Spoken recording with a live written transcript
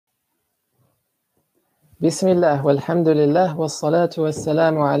Bismillah, walhamdulillah, wassalatu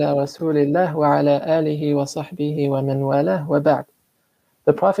wassalamu ala rasulillah wa ala alihi wa sahbihi wa man walah wa ba'd.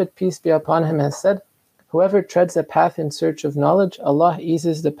 The Prophet, peace be upon him, has said, "Whoever treads a path in search of knowledge, Allah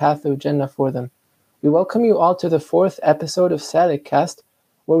eases the path of Jannah for them." We welcome you all to the 4th episode of Salikcast,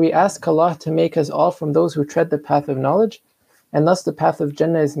 where we ask Allah to make us all from those who tread the path of knowledge, and thus the path of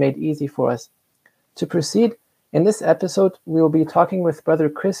Jannah is made easy for us. To proceed, in this episode, we will be talking with Brother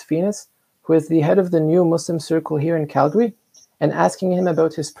Chris Venus, who is the head of the New Muslim Circle here in Calgary, and asking him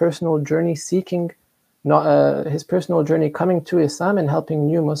about his personal journey his personal journey coming to Islam and helping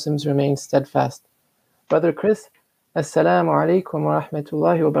new Muslims remain steadfast. Brother Chris, Assalamu alaikum wa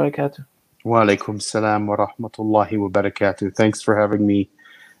rahmatullahi wa barakatuh. Wa alaikum salam wa rahmatullahi wa barakatuh. Thanks for having me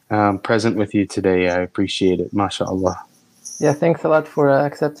present with you today. I appreciate it. MashaAllah. Yeah, thanks a lot for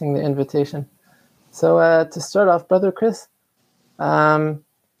accepting the invitation. So to start off, Brother Chris,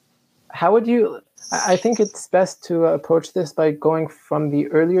 how would you... I think it's best to approach this by going from the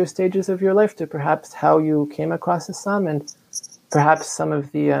earlier stages of your life to perhaps how you came across Islam and perhaps some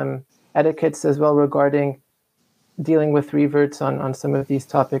of the etiquettes as well regarding dealing with reverts on some of these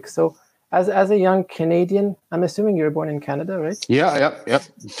topics. So as a young Canadian, I'm assuming you were born in Canada, right? Yep.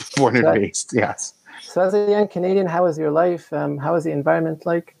 Born and raised, yes. So as a young Canadian, how was your life? How was the environment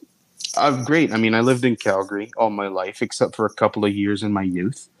like? Great. I mean, I lived in Calgary all my life, except for a couple of years in my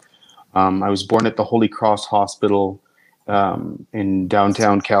youth. I was born at the Holy Cross Hospital in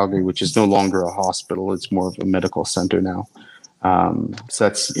downtown Calgary, which is no longer a hospital. It's more of a medical center now. So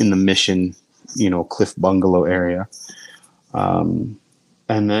that's in the Mission, Cliff Bungalow area. And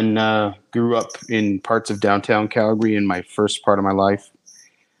then grew up in parts of downtown Calgary in my first part of my life.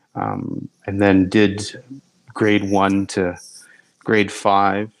 And then did grade 1 to grade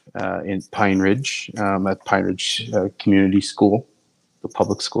 5 in Pine Ridge, at Pine Ridge Community School, the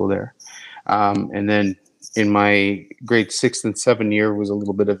public school there. And then in my grade 6th and 7th year was a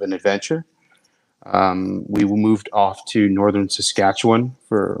little bit of an adventure. We moved off to northern Saskatchewan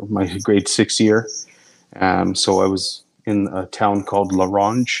for my grade 6 year. So I was in a town called La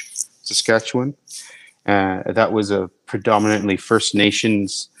Ronge, Saskatchewan. That was a predominantly First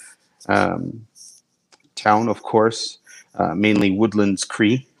Nations town, of course, mainly Woodlands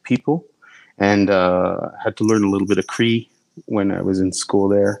Cree people. And had to learn a little bit of Cree when I was in school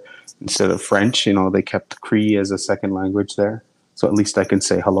there. Instead of French, they kept Cree as a second language there. So at least I can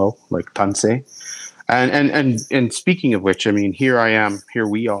say hello, like tanse. And speaking of which, I mean, here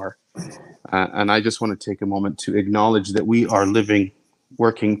we are. And I just want to take a moment to acknowledge that we are living,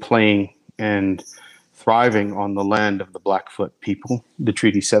 working, playing, and thriving on the land of the Blackfoot people, the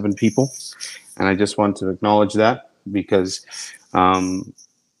Treaty 7 people. And I just want to acknowledge that because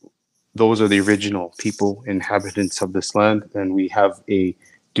those are the original people, inhabitants of this land, and we have a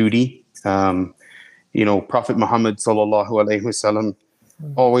duty. Prophet Muhammad sallallahu alaihi wasallam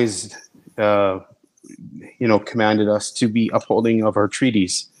always, commanded us to be upholding of our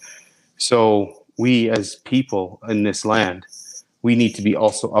treaties. So we as people in this land, we need to be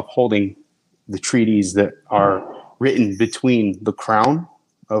also upholding the treaties that are written between the Crown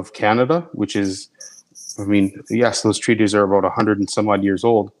of Canada, which is, yes, those treaties are about 100 and some odd years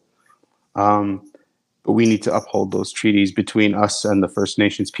old. But we need to uphold those treaties between us and the First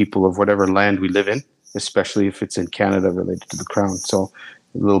Nations people of whatever land we live in, especially if it's in Canada related to the Crown. So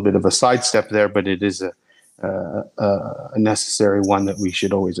a little bit of a sidestep there, but it is a necessary one that we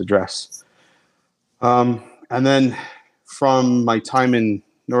should always address. And then from my time in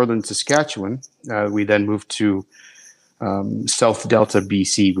northern Saskatchewan, we then moved to South Delta,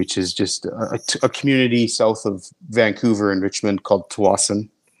 BC, which is just a community south of Vancouver and Richmond called Tsawwassen.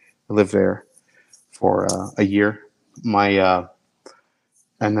 I lived there for a year. And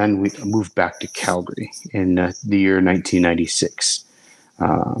then we moved back to Calgary in the year 1996.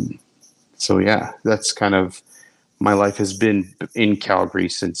 So yeah, that's kind of, my life has been in Calgary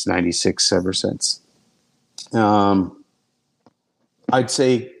since 96, ever since. I'd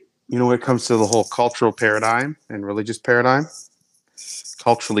say, when it comes to the whole cultural paradigm and religious paradigm,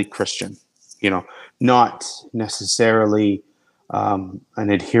 culturally Christian, not necessarily an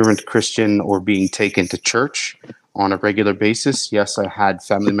adherent Christian or being taken to church on a regular basis. Yes, I had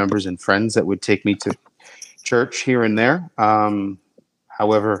family members and friends that would take me to church here and there.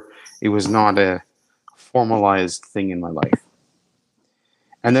 However, it was not a formalized thing in my life.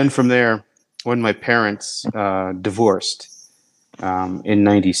 And then from there, when my parents divorced in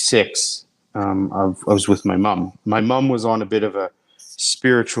 96, I was with my mom. My mom was on a bit of a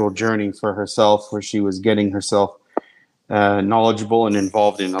spiritual journey for herself, where she was getting herself knowledgeable and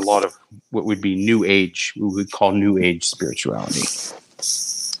involved in a lot of what would be new age, we would call new age spirituality.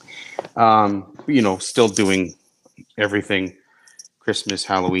 still doing everything, Christmas,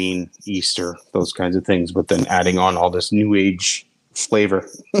 Halloween, Easter, those kinds of things, but then adding on all this new age flavor.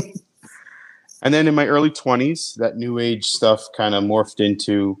 And then in my early 20s, that new age stuff kind of morphed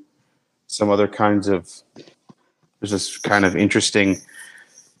into some other kinds of, there's this kind of interesting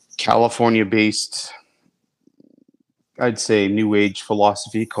California-based, I'd say, new age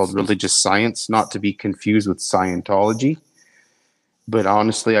philosophy called religious science, not to be confused with Scientology. But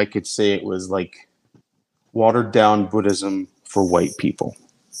honestly, I could say it was like watered down Buddhism for white people.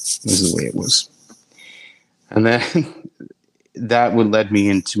 This is the way it was. And then that would lead me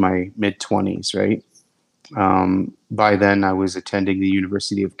into my mid-20s, right? By then, I was attending the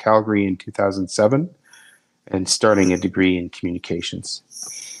University of Calgary in 2007 and starting a degree in communications.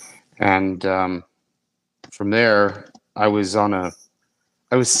 And from there, I was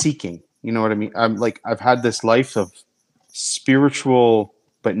seeking, you know what I mean? I've had this life of spiritual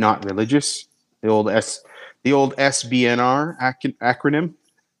but not religious, the old SBNR acronym.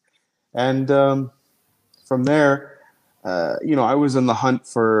 And from there, I was in the hunt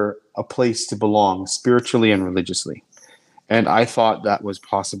for a place to belong spiritually and religiously. And I thought that was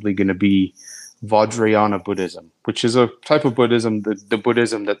possibly going to be Vajrayana Buddhism, which is a type of Buddhism, the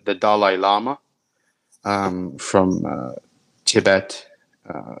Buddhism that the Dalai Lama from Tibet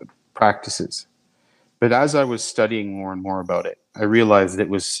practices. But as I was studying more and more about it, I realized it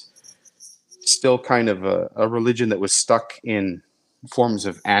was still kind of a religion that was stuck in forms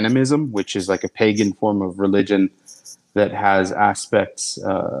of animism, which is like a pagan form of religion that has aspects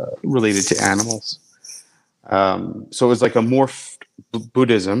related to animals. So it was like a morphed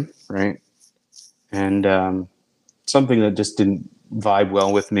Buddhism, right? And something that just didn't vibe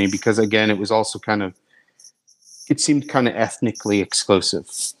well with me because, again, it was also it seemed kind of ethnically exclusive.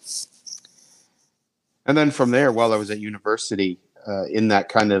 And then from there, while I was at university, in that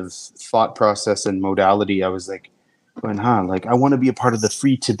kind of thought process and modality, I was like, I want to be a part of the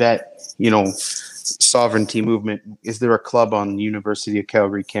Free Tibet, sovereignty movement. Is there a club on the University of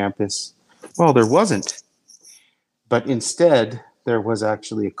Calgary campus? Well, there wasn't. But instead, there was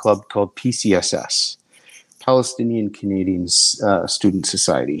actually a club called PCSS, Palestinian Canadian Student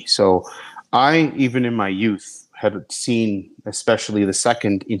Society. So I, even in my youth, had seen especially the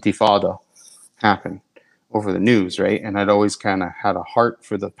second Intifada happen over the news, right? And I'd always kind of had a heart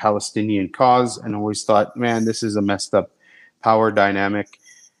for the Palestinian cause and always thought, man, this is a messed up power dynamic.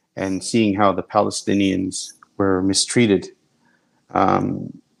 And seeing how the Palestinians were mistreated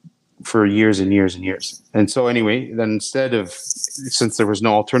for years and years and years. And so anyway, then since there was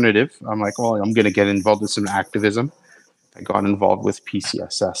no alternative, I'm like, well, I'm going to get involved in some activism. I got involved with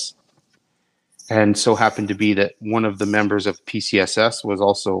PCSS. And so happened to be that one of the members of PCSS was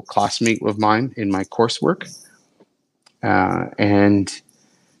also a classmate of mine in my coursework. And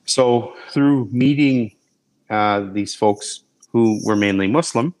so through meeting these folks who were mainly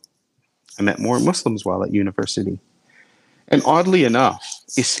Muslim, I met more Muslims while at university. And oddly enough,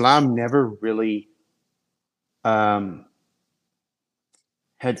 Islam never really had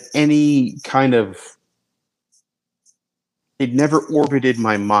any kind of, it never orbited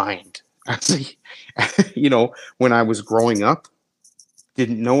my mind. When I was growing up,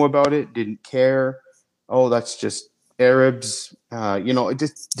 didn't know about it, didn't care. Oh, that's just Arabs. It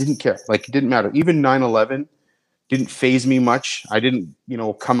just didn't care. Like, it didn't matter. Even 9/11 didn't faze me much. I didn't,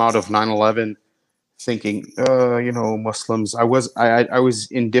 come out of 9/11 thinking, Muslims. I was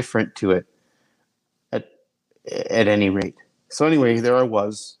indifferent to it at any rate. So anyway, there I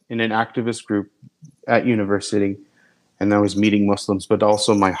was in an activist group at university, and I was meeting Muslims, but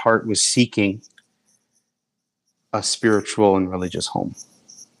also my heart was seeking a spiritual and religious home.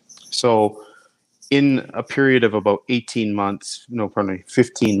 So in a period of about 15 months,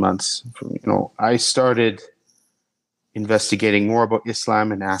 I started investigating more about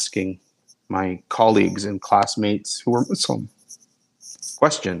Islam and asking my colleagues and classmates who were Muslim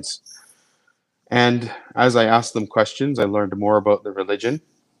questions. And as I asked them questions, I learned more about the religion.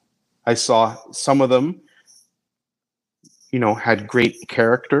 I saw some of them, had great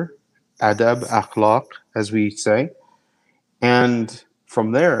character, adab, akhlaq, as we say. And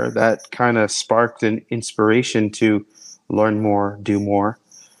from there, that kind of sparked an inspiration to learn more, do more.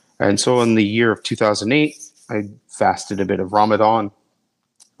 And so in the year of 2008, I fasted a bit of Ramadan.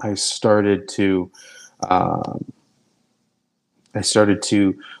 I started to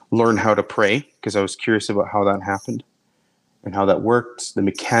learn how to pray because I was curious about how that happened and how that worked, the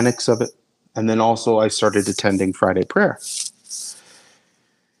mechanics of it. And then also I started attending Friday prayer.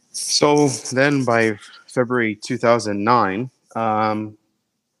 So then by February 2009,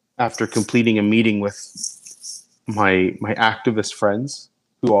 after completing a meeting with my activist friends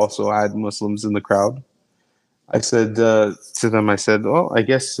who also had Muslims in the crowd. I said to them, I said, well, I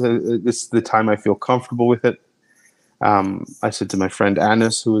guess this is the time I feel comfortable with it. I said to my friend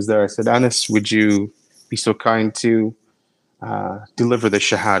Anas, who was there, I said, Anas, would you be so kind to deliver the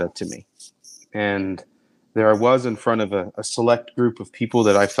Shahada to me? And there I was in front of a select group of people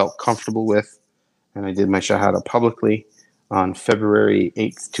that I felt comfortable with. And I did my Shahada publicly on February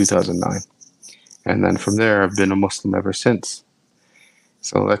 8th, 2009. And then from there, I've been a Muslim ever since.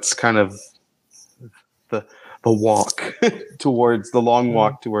 So that's kind of the walk towards the long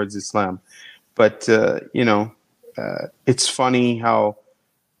walk towards Islam. But, it's funny how,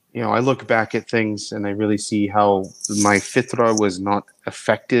 I look back at things and I really see how my fitra was not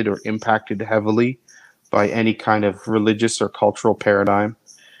affected or impacted heavily by any kind of religious or cultural paradigm.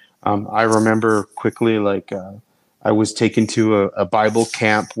 I remember quickly, I was taken to a Bible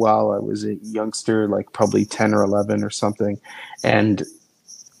camp while I was a youngster, like probably 10 or 11 or something. And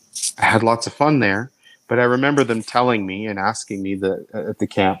I had lots of fun there. But I remember them telling me and asking me at the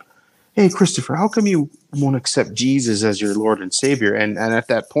camp, hey, Christopher, how come you won't accept Jesus as your Lord and Savior? And at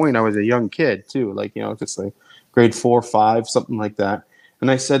that point, I was a young kid too, just like grade 4, 5, something like that.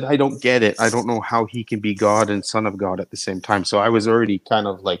 And I said, I don't get it. I don't know how he can be God and Son of God at the same time. So I was already kind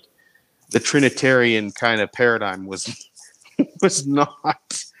of like the Trinitarian kind of paradigm was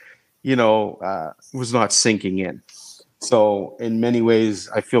not, was not sinking in. So in many ways,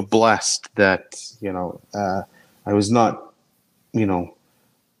 I feel blessed that, I was not, I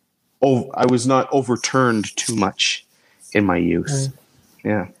was not overturned too much in my youth.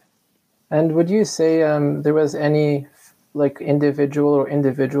 Yeah. And would you say there was any individual or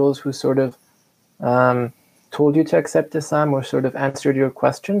individuals who sort of told you to accept Islam or sort of answered your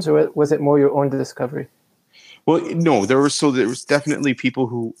questions, or was it more your own discovery? Well, no, there was definitely people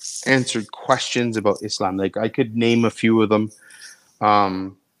who answered questions about Islam. Like I could name a few of them.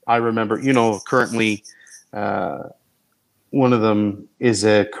 I remember, currently, one of them is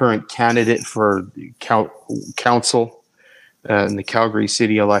a current candidate for council in the Calgary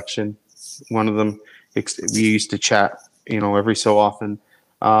city election. One of them, we used to chat, every so often.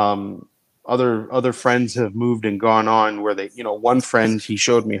 Other friends have moved and gone on where they, one friend, he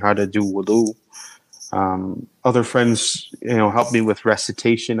showed me how to do wudu. Other friends, helped me with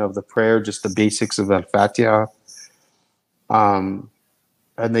recitation of the prayer, just the basics of Al-Fatiha. But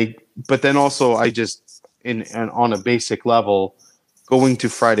then also I just, on a basic level, going to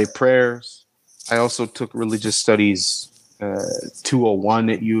Friday prayers. I also took religious studies 201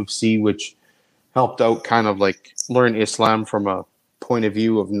 at U of C, which helped out kind of like learn Islam from a point of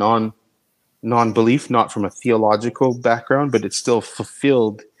view of non-belief, not from a theological background, but it still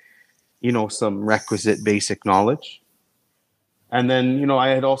fulfilled some requisite basic knowledge. And then, I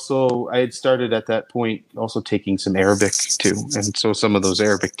had started at that point also taking some Arabic too. And so some of those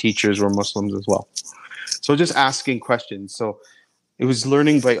Arabic teachers were Muslims as well. So just asking questions. So it was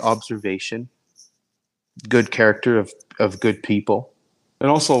learning by observation, good character of good people, and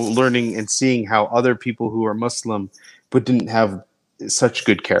also learning and seeing how other people who are Muslim but didn't have such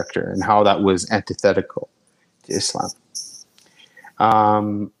good character and how that was antithetical to Islam.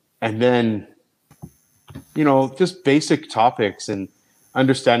 And then, just basic topics and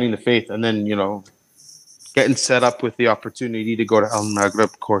understanding the faith. And then, getting set up with the opportunity to go to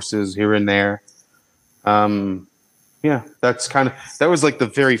Al-Maghrib courses here and there. That was like the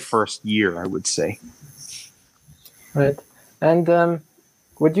very first year, I would say. Right. And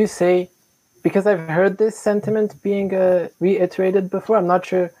would you say, because I've heard this sentiment being reiterated before, I'm not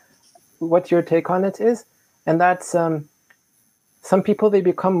sure what your take on it is, and that's some people, they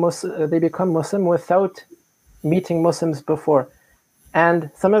become Muslim without meeting Muslims before. And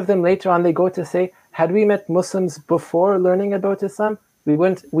some of them later on, they go to say, had we met Muslims before learning about Islam, we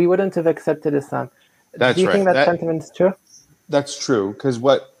wouldn't have accepted Islam. That's Do you right. think that sentiment's true? That's true, because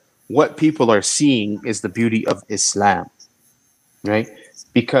what people are seeing is the beauty of Islam, right?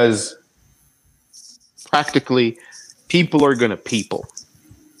 Because practically people are going to people.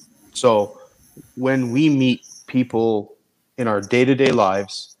 So when we meet people in our day-to-day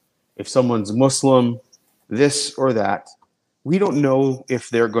lives, if someone's Muslim, this or that, we don't know if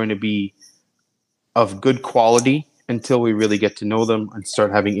they're going to be of good quality until we really get to know them and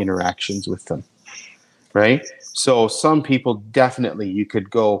start having interactions with them, right? So some people definitely, you could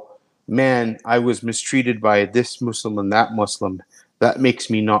go, man, I was mistreated by this Muslim and that Muslim. That makes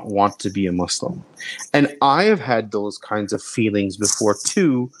me not want to be a Muslim. And I have had those kinds of feelings before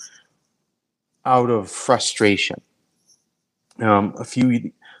too, out of frustration.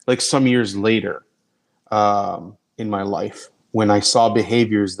 Some years later in my life, when I saw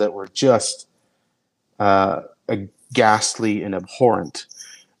behaviors that were just ghastly and abhorrent,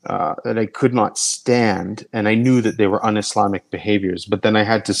 that I could not stand, and I knew that they were un-Islamic behaviors. But then I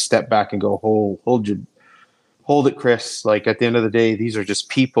had to step back and go, hold it, Chris. Like, at the end of the day, these are just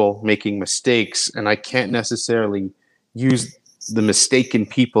people making mistakes, and I can't necessarily use the mistaken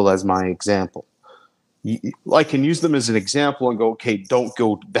people as my example. I can use them as an example and go, okay, don't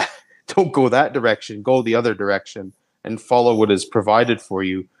go that direction, go the other direction, and follow what is provided for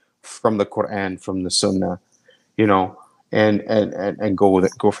you from the Quran, from the Sunnah, you know, and go with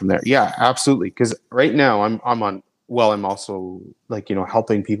it, go from there. Yeah, absolutely. Because right now I'm on. Well, I'm also, like,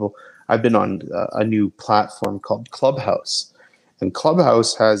 helping people. I've been on a new platform called Clubhouse, and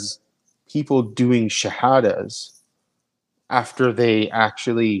Clubhouse has people doing shahadas after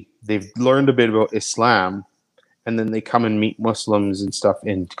they've learned a bit about Islam, and then they come and meet Muslims and stuff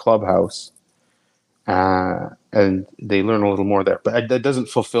in Clubhouse, and they learn a little more there. But that doesn't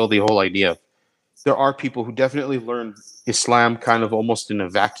fulfill the whole idea. There are people who definitely learn Islam kind of almost in a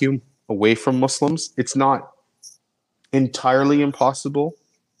vacuum away from Muslims. It's not entirely impossible.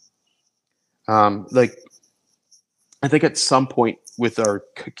 Like, I think at some point with our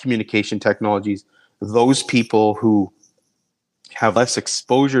communication technologies, those people who have less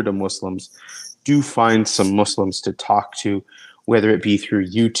exposure to Muslims do find some Muslims to talk to, whether it be through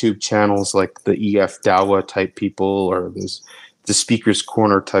YouTube channels like the EF Dawa type people, or the Speaker's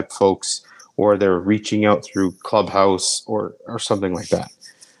Corner type folks, or they're reaching out through Clubhouse or something like that.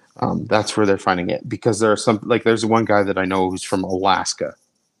 That's where they're finding it, because there's one guy that I know who's from Alaska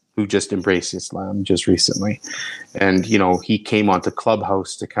who just embraced Islam just recently. And, he came onto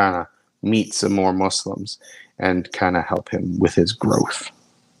Clubhouse to kind of meet some more Muslims and kind of help him with his growth.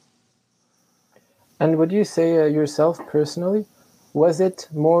 And would you say yourself personally, was it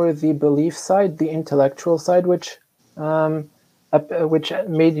more the belief side, the intellectual side, which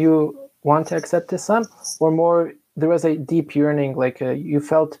made you want to accept Islam, or more there was a deep yearning, like you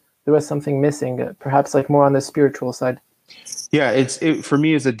felt there was something missing, perhaps like more on the spiritual side? Yeah, it for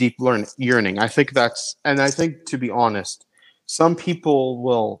me is a deep yearning. I think to be honest, some people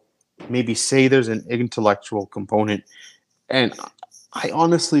will maybe say there's an intellectual component, and I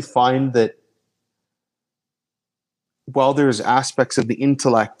honestly find that while there's aspects of the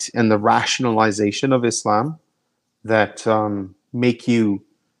intellect and the rationalization of Islam that make you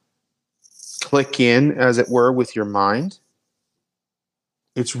click in, as it were, with your mind,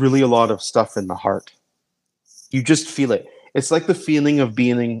 it's really a lot of stuff in the heart. You just feel it. It's like the feeling of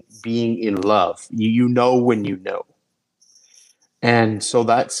being in love. You know when you know. And so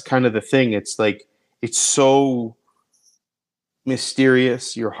that's kind of the thing. It's like, it's so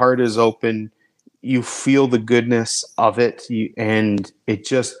mysterious. Your heart is open. You feel the goodness of it. And it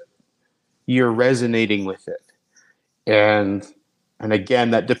just, you're resonating with it. And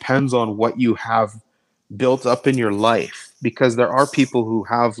again, that depends on what you have built up in your life, because there are people who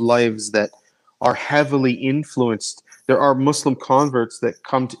have lives that are heavily influenced. There are Muslim converts that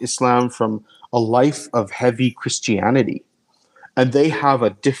come to Islam from a life of heavy Christianity, and they have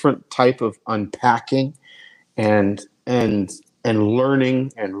a different type of unpacking and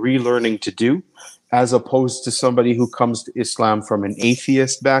learning and relearning to do, as opposed to somebody who comes to Islam from an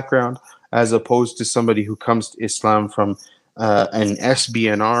atheist background, as opposed to somebody who comes to Islam from an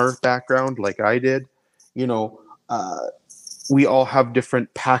SBNR background like I did. We all have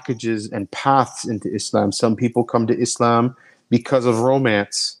different packages and paths into Islam. Some people come to Islam because of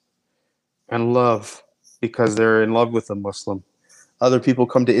romance and love, because they're in love with a Muslim. Other people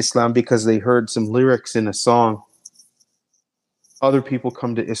come to Islam because they heard some lyrics in a song. Other people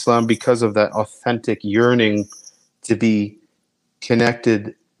come to Islam because of that authentic yearning to be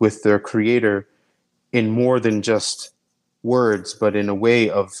connected with their Creator in more than just words, but in a way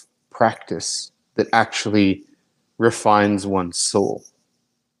of practice that actually refines one's soul.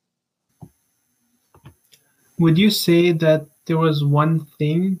 Would you say that there was one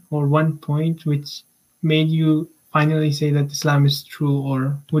thing or one point which made you finally say that Islam is true,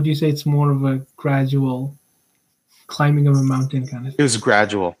 or would you say it's more of a gradual climbing of a mountain kind of thing? It was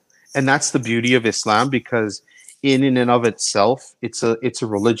gradual. And that's the beauty of Islam, because in and of itself, it's a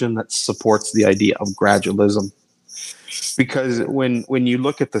religion that supports the idea of gradualism. Because when you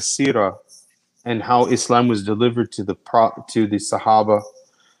look at the seerah and how Islam was delivered to the Sahaba,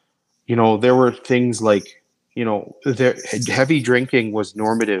 there were things like, heavy drinking was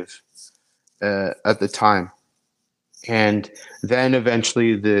normative at the time. And then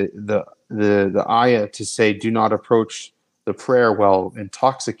eventually the ayah to say, do not approach the prayer while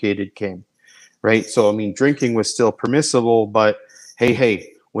intoxicated came, right? So, I mean, drinking was still permissible, but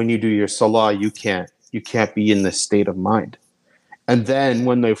hey, when you do your salah, you can't be in this state of mind. And then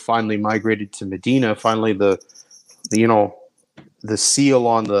when they finally migrated to Medina, finally the seal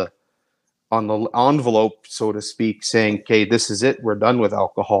on the envelope, so to speak, saying, "Okay, this is it. We're done with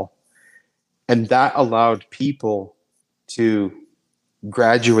alcohol," and that allowed people to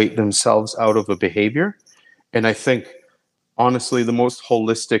graduate themselves out of a behavior. And I think, honestly, the most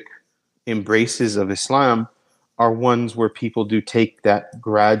holistic embraces of Islam are ones where people do take that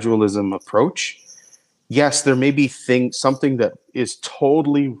gradualism approach. Yes, there may be something that is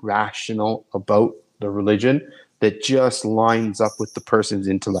totally rational about the religion that just lines up with the person's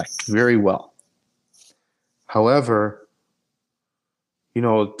intellect very well. However,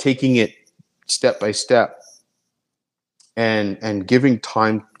 taking it step by step and giving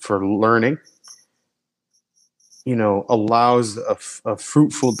time for learning, allows a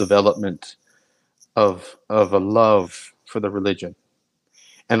fruitful development of a love for the religion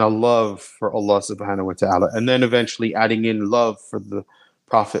and a love for Allah subhanahu wa ta'ala, and then eventually adding in love for the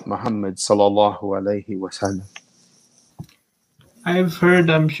Prophet Muhammad sallallahu alaihi wasallam. I've heard,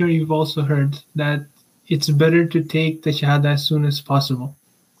 I'm sure you've also heard, that it's better to take the Shahada as soon as possible.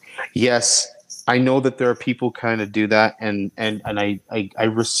 Yes, I know that there are people kind of do that, and I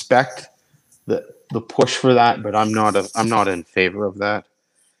respect the push for that, but I'm not in favor of that,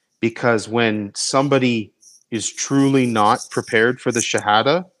 because when somebody is truly not prepared for the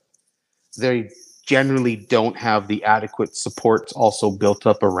Shahada, they generally don't have the adequate support also built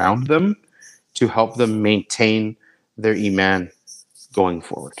up around them to help them maintain their Iman going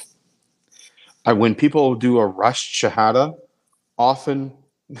forward. When people do a rushed Shahada, often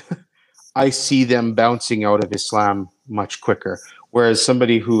I see them bouncing out of Islam much quicker. Whereas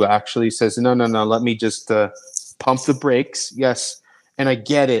somebody who actually says, no, let me just pump the brakes. Yes. And I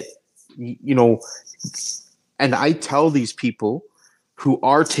get it, and I tell these people who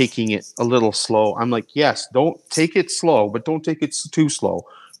are taking it a little slow, I'm like, yes, don't take it slow, but don't take it too slow.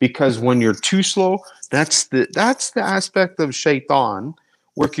 Because when you're too slow, that's the aspect of shaitan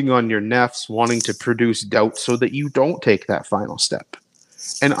working on your nafs, wanting to produce doubt so that you don't take that final step.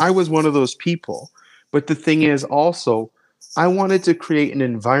 And I was one of those people. But the thing is also, I wanted to create an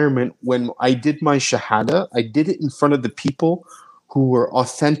environment when I did my Shahada, I did it in front of the people who were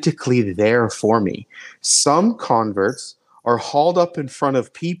authentically there for me. Some converts are hauled up in front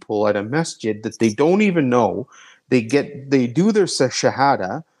of people at a masjid that they don't even know. They do their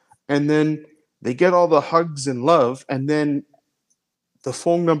Shahada, and then they get all the hugs and love, and then the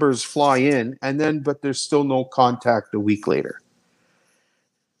phone numbers fly in, but there's still no contact a week later.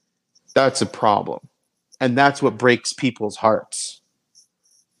 That's a problem. And that's what breaks people's hearts.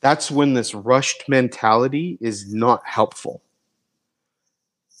 That's when this rushed mentality is not helpful.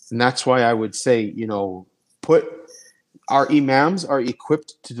 And that's why I would say, our imams are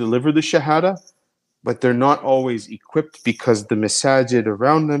equipped to deliver the Shahada, but they're not always equipped because the masajid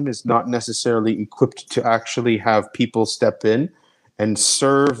around them is not necessarily equipped to actually have people step in and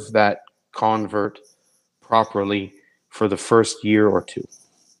serve that convert properly for the first year or two.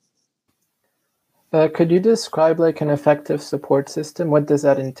 Could you describe an effective support system? What does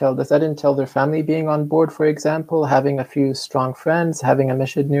that entail? Does that entail their family being on board, for example, having a few strong friends, having a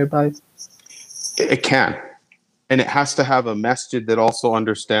masjid nearby? It can. And it has to have a masjid that also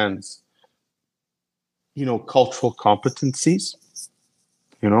understands, cultural competencies,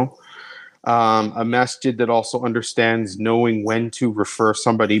 a masjid that also understands knowing when to refer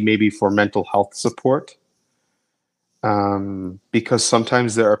somebody maybe for mental health support. Because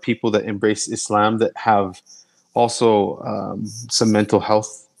sometimes there are people that embrace Islam that have also some mental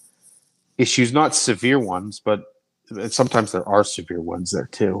health issues, not severe ones, but sometimes there are severe ones there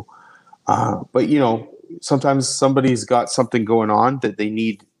too. But sometimes somebody's got something going on that they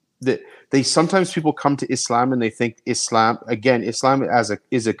need. Sometimes people come to Islam and they think Islam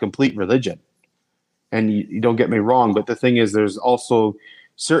is a complete religion. And you don't get me wrong, but the thing is, there's also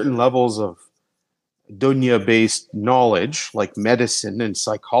certain levels of dunya-based knowledge, like medicine and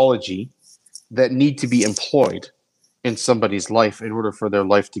psychology, that need to be employed in somebody's life in order for their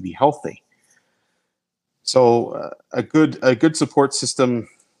life to be healthy. So a good support system,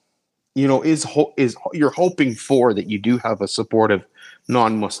 is you're hoping for that you do have a supportive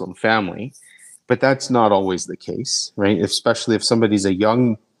non-Muslim family, but that's not always the case, right? Especially if somebody's a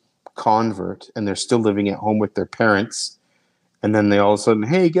young convert and they're still living at home with their parents. And then they all of a sudden,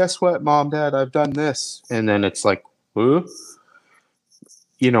 hey, guess what, Mom, Dad, I've done this. And then it's like, huh?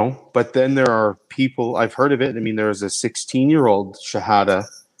 But then there are people, I've heard of it. I mean, there was a 16-year-old Shahada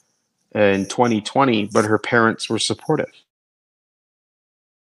in 2020, but her parents were supportive.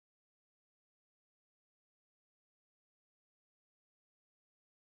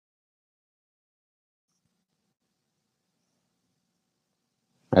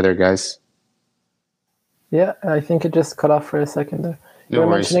 Hi there, guys. Yeah, I think it just cut off for a second there. You No were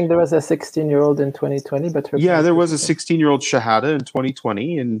worries. mentioning there was a 16-year-old in 2020, but her Yeah, parents there were was a supportive. 16-year-old Shahada in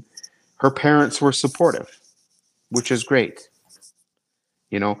 2020, and her parents were supportive, which is great.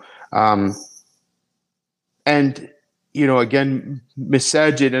 You know, um, and again,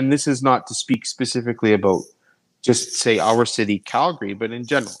 Masajid, and this is not to speak specifically about just say our city, Calgary, but in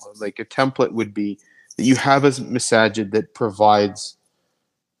general, like a template would be that you have a Masajid that provides,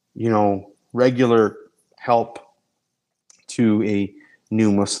 regular help to a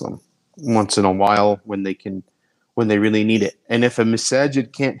new Muslim once in a while when they really need it. And if a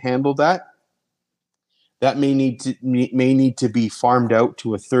Masajid can't handle that, that may need to be farmed out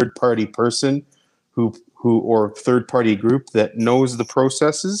to a third party person who or third party group that knows the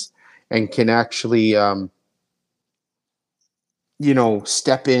processes and can actually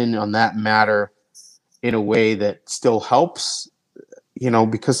step in on that matter in a way that still helps,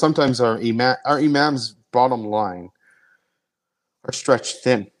 because sometimes our imams bottom line are stretched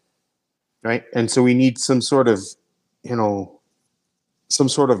thin, right? And so we need some sort of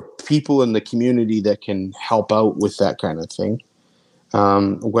people in the community that can help out with that kind of thing,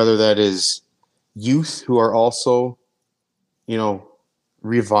 whether that is youth who are also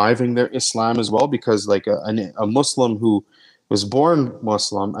reviving their Islam as well, because like a Muslim who was born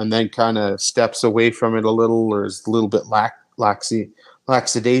Muslim and then kind of steps away from it a little, or is a little bit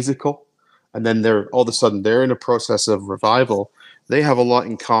lackadaisical, and then they're all of a sudden they're in a process of revival. They have a lot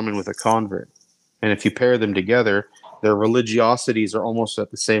in common with a convert, and if you pair them together, their religiosities are almost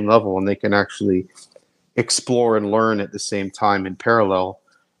at the same level, and they can actually explore and learn at the same time in parallel,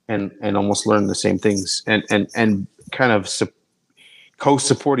 and almost learn the same things, and kind of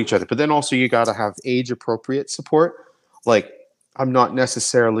co-support each other. But then also you got to have age appropriate support. Like, I'm not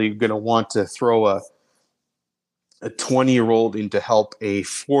necessarily going to want to throw a 20-year-old in to help a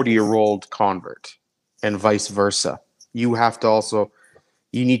 40-year-old convert, and vice versa. You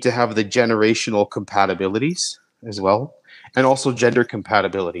need to have the generational compatibilities as well, and also gender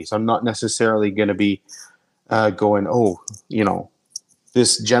compatibilities. I'm not necessarily going to be going,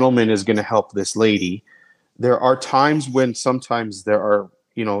 this gentleman is going to help this lady. There are times when sometimes there are,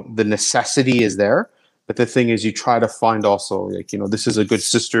 the necessity is there. But the thing is, you try to find also, like, this is a good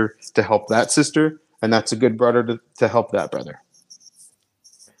sister to help that sister, and that's a good brother to help that brother.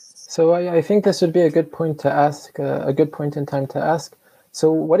 So I think this would be a good point to ask, a good point in time to ask.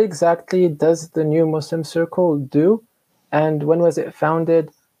 So what exactly does the New Muslim Circle do? And when was it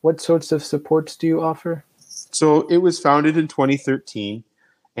founded? What sorts of supports do you offer? So it was founded in 2013,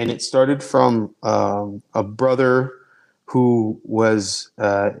 and it started from a brother who was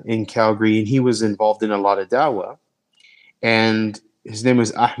in Calgary, and he was involved in a lot of dawah, and his name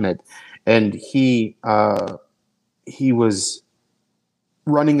was Ahmed, and he was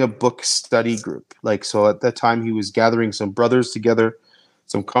running a book study group. Like, so at that time he was gathering some brothers together,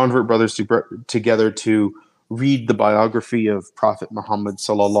 some convert brothers together to read the biography of Prophet Muhammad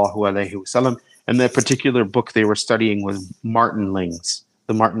sallallahu alaihi wasallam. And that particular book they were studying was Martin Ling's,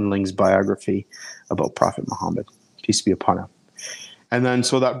 the Martin Ling's biography about Prophet Muhammad, peace be upon him. And then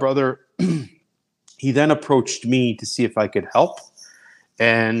so that brother, he then approached me to see if I could help.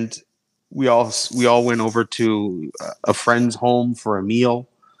 And we all went over to a friend's home for a meal.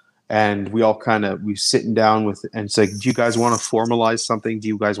 And we all we sitting down with, and it's like, do you guys want to formalize something? Do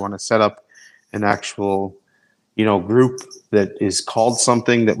you guys want to set up an actual, group that is called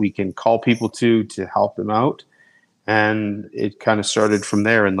something that we can call people to help them out? And it kind of started from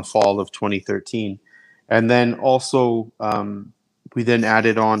there in the fall of 2013. And then also, we then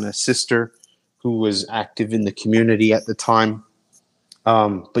added on a sister who was active in the community at the time.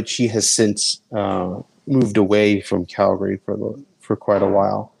 But she has since moved away from Calgary for quite a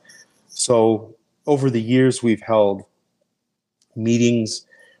while. So over the years, we've held meetings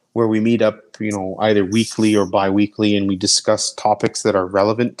where we meet up, either weekly or bi-weekly, and we discuss topics that are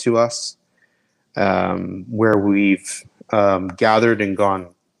relevant to us, where we've gathered and gone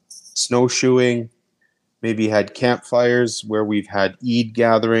snowshoeing, maybe had campfires, where we've had Eid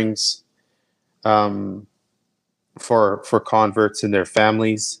gatherings for converts and their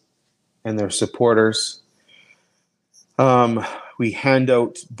families and their supporters. We hand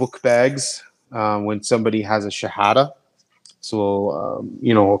out book bags when somebody has a shahada. So,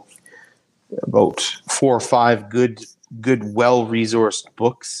 about 4 or 5 good, well-resourced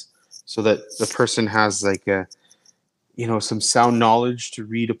books, so that the person has like some sound knowledge to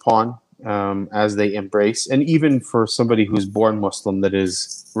read upon as they embrace. And even for somebody who's born Muslim that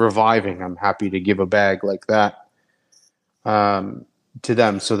is reviving, I'm happy to give a bag like that to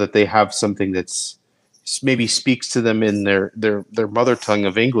them, so that they have something that's maybe speaks to them in their mother tongue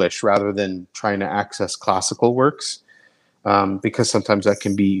of English rather than trying to access classical works, because sometimes that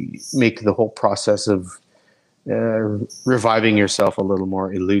can make the whole process of reviving yourself a little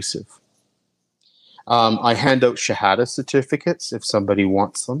more elusive. I hand out Shahada certificates if somebody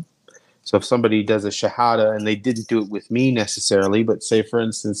wants them. So if somebody does a Shahada and they didn't do it with me necessarily, but say, for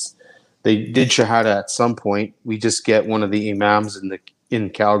instance, they did Shahada at some point, we just get one of the imams in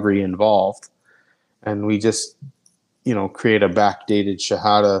Calgary involved, and we just, create a backdated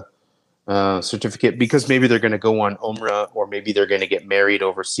Shahada certificate, because maybe they're going to go on Umrah, or maybe they're going to get married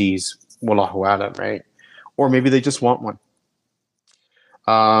overseas, wallahu alam, right? Or maybe they just want one.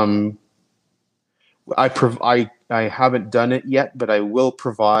 I haven't done it yet, but I will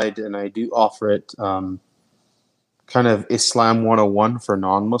provide, and I do offer it, kind of Islam 101 for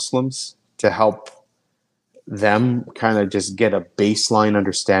non-Muslims, to help them kind of just get a baseline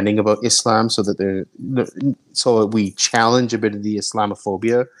understanding about Islam, so that we challenge a bit of the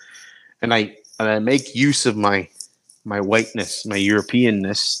Islamophobia, and I make use of my whiteness, my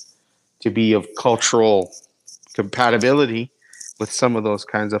Europeanness, to be of cultural compatibility with some of those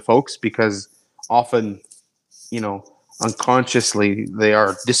kinds of folks, because often, unconsciously they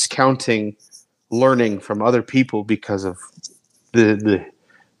are discounting learning from other people because of the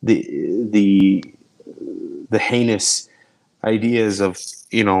heinous ideas of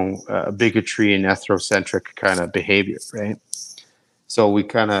bigotry and ethnocentric kind of behavior, right? So we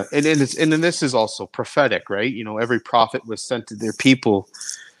kind of, and then this is also prophetic, right? Every prophet was sent to their people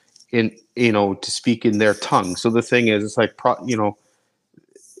to speak in their tongue. So the thing is, it's like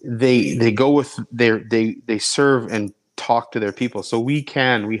they go with they serve and talk to their people. So we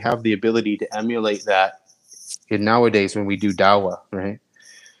have the ability to emulate that in nowadays when we do dawah, right?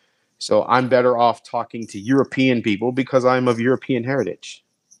 So I'm better off talking to European people because I'm of European heritage.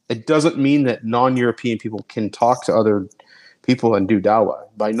 It doesn't mean that non-European people can talk to other people and do dawah.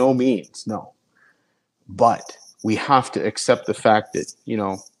 By no means, no. But we have to accept the fact that,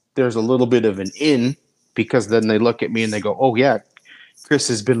 there's a little bit of an in, because then they look at me and they go, oh yeah, Chris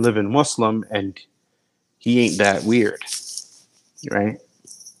has been living Muslim and he ain't that weird, right?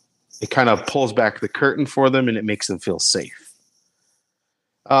 It kind of pulls back the curtain for them and it makes them feel safe.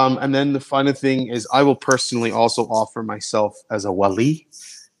 And then the final thing is, I will personally also offer myself as a wali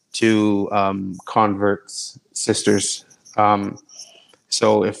to converts, sisters.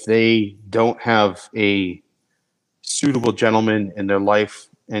 So if they don't have a suitable gentleman in their life,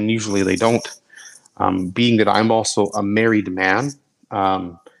 and usually they don't, being that I'm also a married man,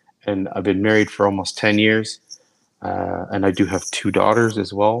 and I've been married for almost 10 years, and I do have 2 daughters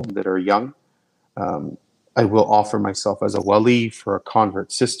as well that are young, I will offer myself as a wali for a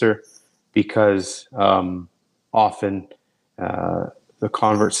convert sister, because often the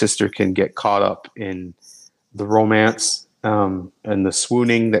convert sister can get caught up in the romance and the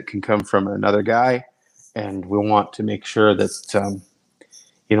swooning that can come from another guy, and we want to make sure that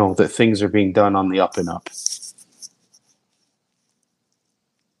that things are being done on the up and up.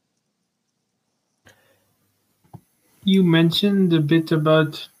 You mentioned a bit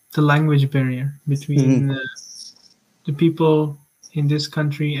about the language barrier between the people in this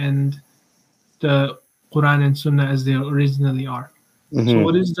country and the Quran and Sunnah as they originally are. So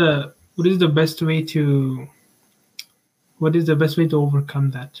what is the best way to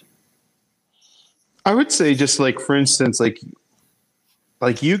overcome that? I would say, just like, for instance, like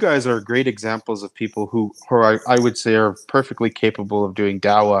you guys are great examples of people who I would say are perfectly capable of doing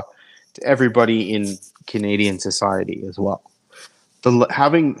dawah to everybody in Canadian society as well.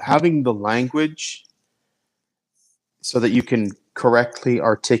 Having the language so that you can correctly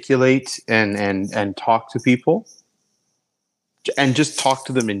articulate and talk to people, and just talk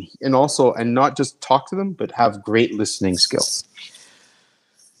to them, and not just talk to them, but have great listening skills.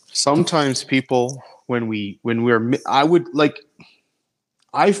 Sometimes people,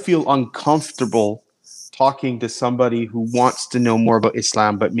 I feel uncomfortable talking to somebody who wants to know more about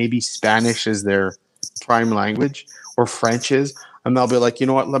Islam, but maybe Spanish is their prime language, or French is, and they'll be like, you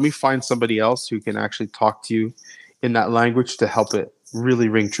know what, let me find somebody else who can actually talk to you in that language to help it really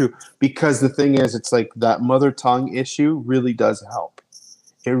ring true. Because the thing is, it's like that mother tongue issue really does help.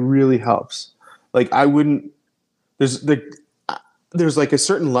 It really helps. Like, there's like a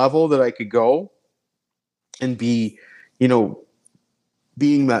certain level that I could go and be,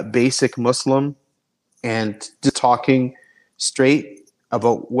 being that basic Muslim and just talking straight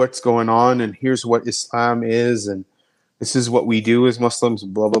about what's going on, and here's what Islam is, and this is what we do as Muslims,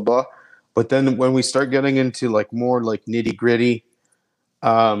 blah, blah, blah. But then when we start getting into like more like nitty gritty,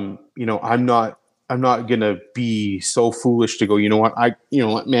 I'm I'm not gonna be so foolish to go, you know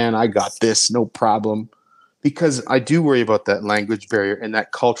what, man, I got this, no problem, because I do worry about that language barrier and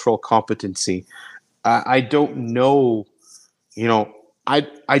that cultural competency. I don't know, you know, I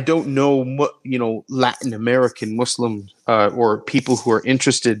don't know, Latin American Muslims or people who are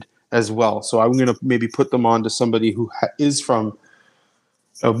interested as well. So I'm gonna maybe put them on to somebody who is from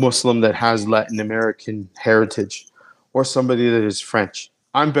a Muslim that has Latin American heritage, or somebody that is French.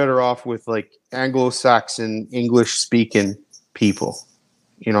 I'm better off with like Anglo-Saxon English speaking people.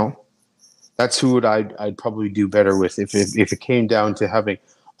 You know, that's who I'd probably do better with if it came down to having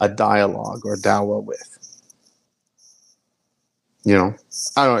a dialogue or dawah with. You know,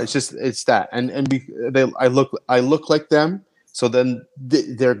 I don't know. It's that, I look like them, so then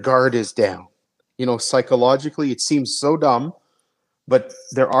their guard is down. You know, psychologically, it seems so dumb, but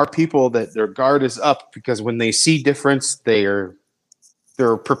there are people that their guard is up because when they see difference, they're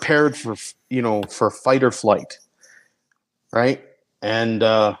prepared for for fight or flight, right? And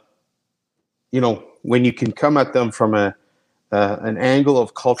when you can come at them from an angle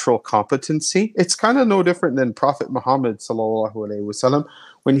of cultural competency, it's kind of no different than Prophet Muhammad sallallahu alaihi wasallam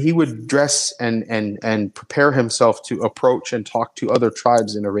when he would dress and prepare himself to approach and talk to other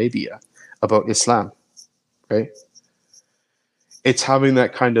tribes in Arabia about Islam, right? It's having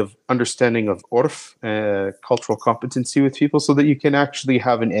that kind of understanding of urf, cultural competency with people, so that you can actually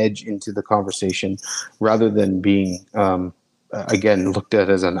have an edge into the conversation rather than being, again, looked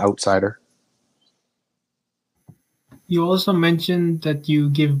at as an outsider. You also mentioned that you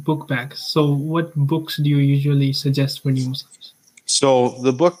give book bags. So what books do you usually suggest for new Muslims? So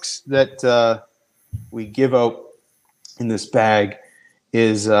the books that we give out in this bag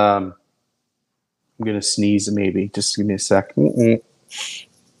is, I'm going to sneeze maybe. Just give me a sec.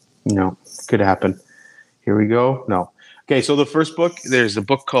 No, could happen. Here we go. No. Okay, so the first book, there's a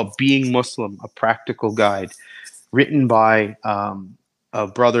book called Being Muslim, A Practical Guide, written by a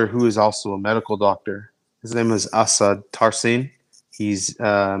brother who is also a medical doctor. His name is Asad Tarsin. He's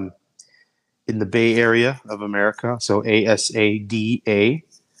in the Bay Area of America. So ASADA.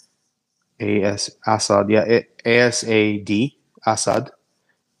 Asad, yeah, ASAD, Asad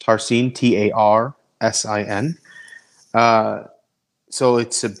Tarsin, TARSIN. So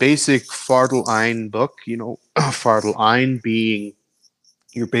it's a basic Fardul Ain book, Fardul Ain being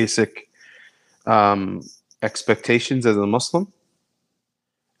your basic expectations as a Muslim.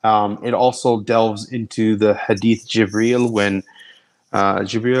 It also delves into the Hadith Jibreel when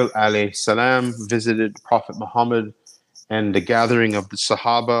Jibreel alayhi salam visited Prophet Muhammad and the gathering of the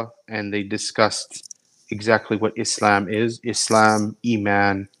Sahaba, and they discussed exactly what Islam is, Islam,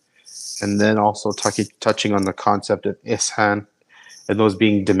 Iman, and then also touching on the concept of Ihsan, and those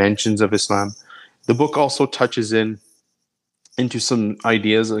being dimensions of Islam. The book also touches into some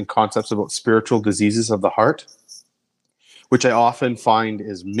ideas and concepts about spiritual diseases of the heart, which I often find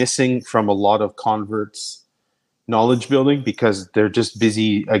is missing from a lot of converts' knowledge building because they're just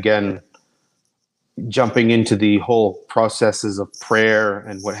busy, again, jumping into the whole processes of prayer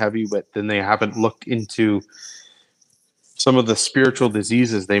and what have you, but then they haven't looked into some of the spiritual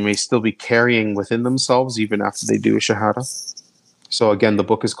diseases they may still be carrying within themselves even after they do a Shahada. So again, the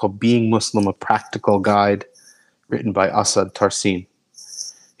book is called Being Muslim, A Practical Guide, written by Asad Tarsin.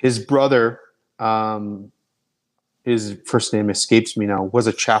 His brother, his first name escapes me now, was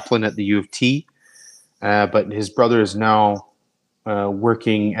a chaplain at the U of T, but his brother is now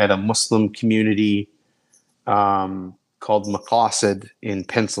working at a Muslim community called Maqasid in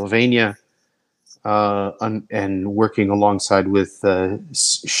Pennsylvania, and working alongside with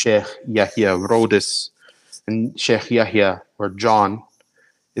Sheikh Yahya Rodis. And Sheikh Yahya, or John,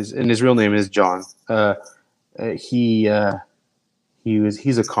 and his real name is John. He's a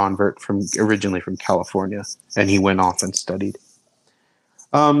convert originally from California, and he went off and studied.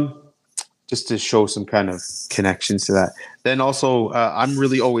 Just to show some kind of connections to that. Then also, I'm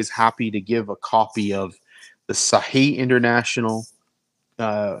really always happy to give a copy of the Sahih International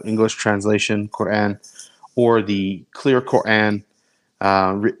English Translation Quran, or the Clear Quran,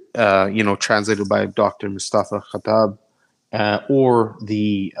 translated by Dr. Mustafa Khattab, or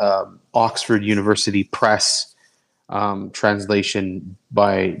the Oxford University Press translation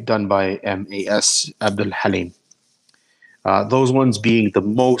done by M.A.S. Abdul Halim. Those ones being the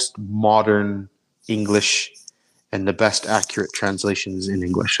most modern English and the best accurate translations in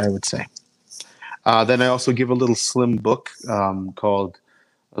English, I would say. Then I also give a little slim book called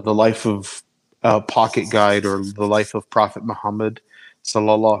The Life of Pocket Guide, or The Life of Prophet Muhammad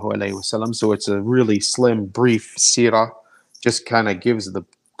sallallahu alaihi wasallam. So it's a really slim, brief seerah, just kind of gives the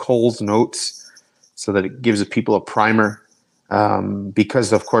Coles notes so that it gives people a primer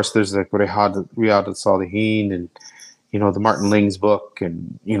because of course there's like Riyadh al-Salihin and the Martin Ling's book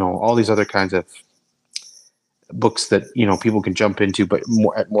and all these other kinds of books that people can jump into, but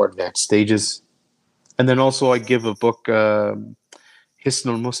at more advanced stages. And then also I give a book, Hisn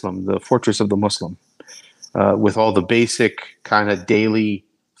al-Muslim, the Fortress of the Muslim, with all the basic kind of daily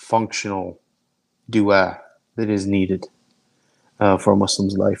functional dua that is needed for a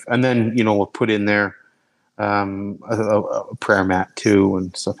Muslim's life. And then we'll put in there a prayer mat too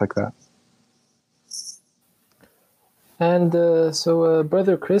and stuff like that. And so,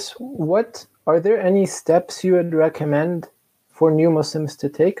 Brother Chris, are there any steps you would recommend for new Muslims to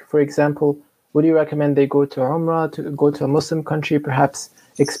take? For example, would you recommend they go to Umrah, to go to a Muslim country, perhaps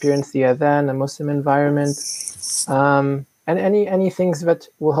experience the adhan, a Muslim environment, and any things that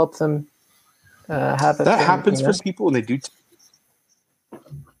will help them have a that happens for people when they do.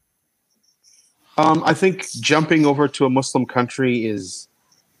 I think jumping over to a Muslim country is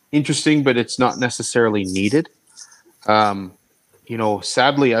interesting, but it's not necessarily needed.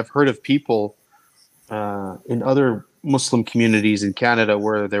 Sadly, I've heard of people in other Muslim communities in Canada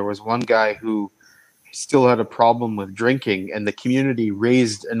where there was one guy who still had a problem with drinking, and the community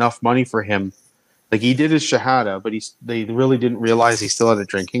raised enough money for him. Like, he did his shahada, but they really didn't realize he still had a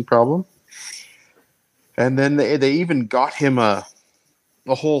drinking problem. And then they even got him a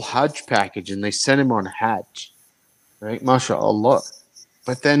whole Hajj package, and they sent him on Hajj, right? MashaAllah.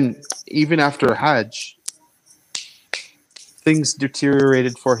 But then even after Hajj, things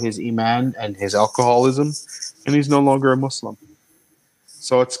deteriorated for his iman and his alcoholism, and he's no longer a Muslim.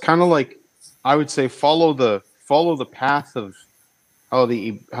 So it's kind of like, I would say, follow the path of how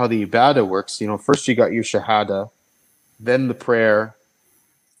the ibadah works. First you got your shahada, then the prayer,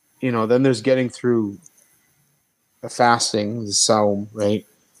 then there's getting through a fasting, the saum, right?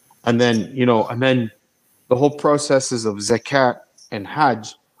 And then the whole processes of zakat and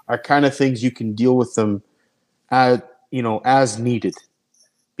hajj are kind of things you can deal with them as needed,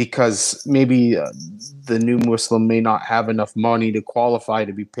 because maybe the new Muslim may not have enough money to qualify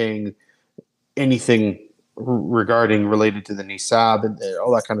to be paying anything related to the nisab and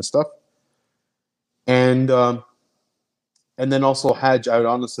all that kind of stuff. And then also Hajj,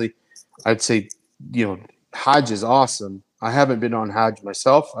 I'd say, Hajj is awesome. I haven't been on Hajj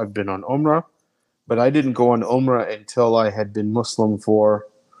myself. I've been on Umrah, but I didn't go on Umrah until I had been Muslim for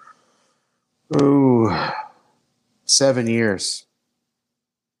 7 years.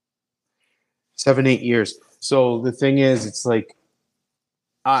 7-8 years. So the thing is, it's like,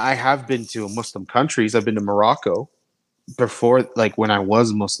 I have been to Muslim countries. I've been to Morocco before, like when I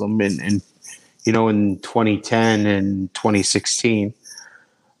was Muslim in 2010 and 2016.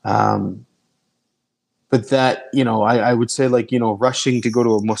 But that, I would say, like, rushing to go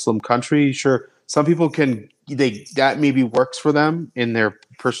to a Muslim country, sure, some people that maybe works for them in their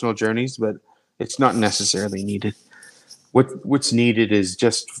personal journeys, but it's not necessarily needed. What's needed is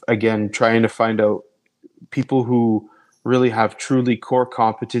just, again, trying to find out people who really have truly core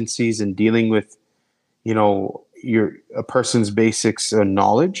competencies in dealing with, a person's basics and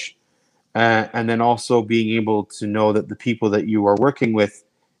knowledge, and then also being able to know that the people that you are working with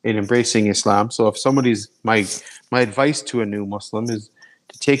in embracing Islam. So if somebody's, my advice to a new Muslim is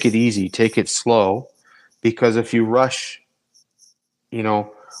to take it easy, take it slow, because if you rush,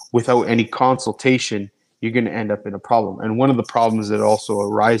 without any consultation, you're going to end up in a problem. And one of the problems that also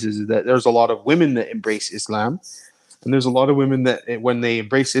arises is that there's a lot of women that embrace Islam, and there's a lot of women that when they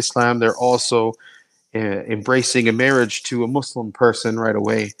embrace Islam, they're also embracing a marriage to a Muslim person right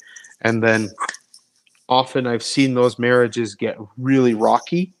away. And then often I've seen those marriages get really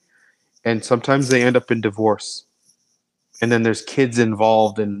rocky, and sometimes they end up in divorce. And then there's kids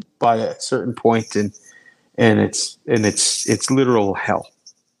involved, and by a certain point, and it's literal hell.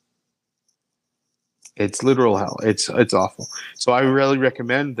 It's literal hell. It's awful. So I really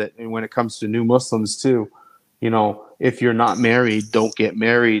recommend that, and when it comes to new Muslims too, if you're not married, don't get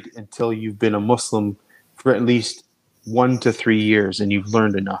married until you've been a Muslim for at least 1 to 3 years and you've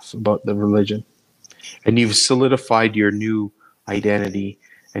learned enough about the religion, and you've solidified your new identity,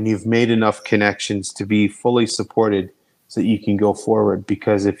 and you've made enough connections to be fully supported so that you can go forward.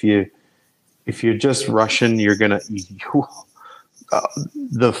 Because if you're just rushing, you're gonna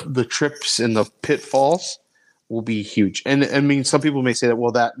the trips and the pitfalls will be huge. And I mean, some people may say that,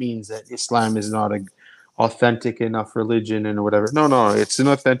 well, that means that Islam is not an authentic enough religion and whatever. No, it's an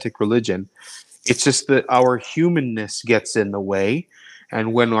authentic religion. It's just that our humanness gets in the way.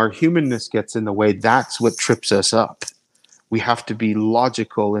 And when our humanness gets in the way, that's what trips us up. We have to be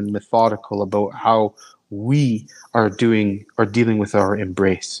logical and methodical about how we are dealing with our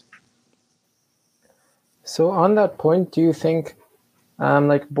embrace. So on that point, do you think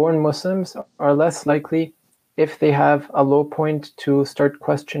like born Muslims are less likely if they have a low point to start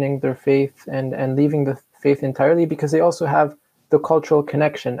questioning their faith and leaving the faith entirely, because they also have the cultural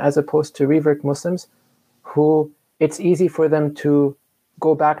connection, as opposed to revert Muslims who it's easy for them to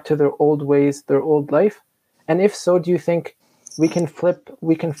go back to their old ways, their old life? And if so, do you think we can flip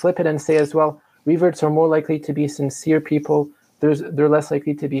it and say as well, reverts are more likely to be sincere people, they're less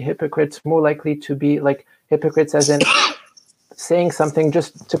likely to be hypocrites, more likely to be like hypocrites as in saying something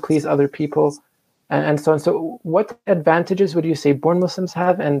just to please other people, and so on. So what advantages would you say born Muslims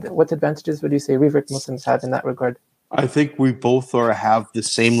have, and what advantages would you say revert Muslims have in that regard? I think we both have the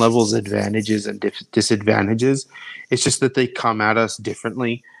same levels of advantages and disadvantages. It's just that they come at us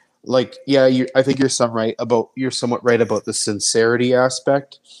differently. Like, yeah, I think you're somewhat right about the sincerity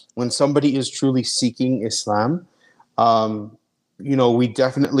aspect. When somebody is truly seeking Islam, we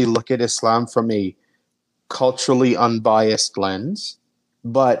definitely look at Islam from a culturally unbiased lens.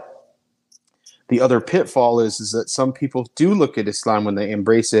 But the other pitfall is that some people do look at Islam when they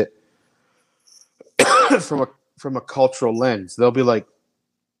embrace it from a cultural lens. They'll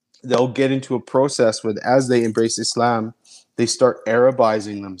get into a process where, as they embrace Islam, they start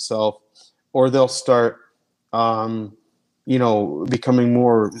Arabizing themselves, or they'll start, becoming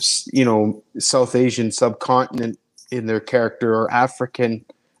more, South Asian subcontinent in their character, or African.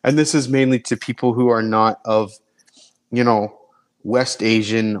 And this is mainly to people who are not of, West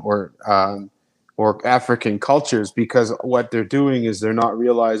Asian or African cultures, because what they're doing is they're not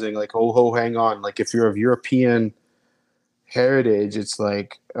realizing, like, hang on. Like, if you're of European heritage, it's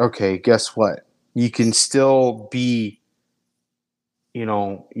like, okay, guess what? You can still be,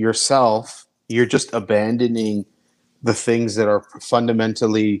 yourself. You're just abandoning the things that are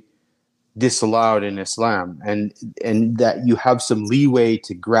fundamentally disallowed in Islam, and that you have some leeway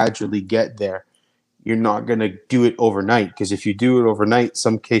to gradually get there. You're not going to do it overnight, because if you do it overnight,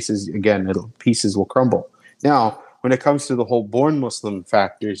 some cases, again, pieces will crumble. Now, when it comes to the whole born Muslim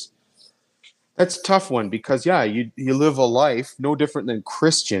factors, that's a tough one, because you live a life no different than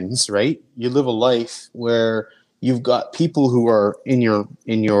Christians, right? You live a life where you've got people who are in your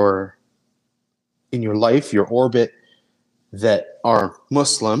life, your orbit, that are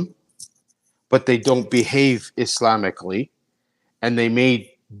Muslim, but they don't behave Islamically, and they may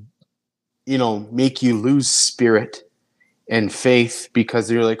make you lose spirit and faith, because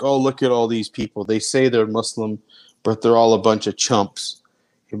they're like, oh, look at all these people. They say they're Muslim, but they're all a bunch of chumps.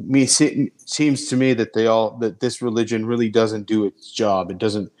 It seems to me that this religion really doesn't do its job. It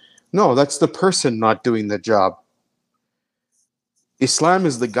doesn't. No, that's the person not doing the job. Islam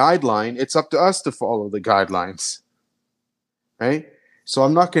is the guideline. It's up to us to follow the guidelines, right? So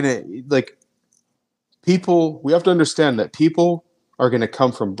I'm not going to, people, we have to understand that people are going to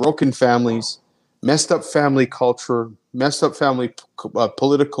come from broken families, messed up family culture, messed up family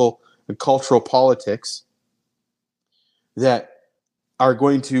political and cultural politics, that are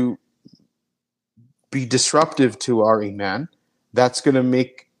going to be disruptive to our iman. That's going to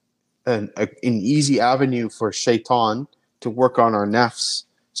make an easy avenue for shaitan to work on our nafs,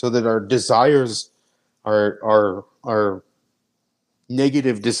 so that our desires, our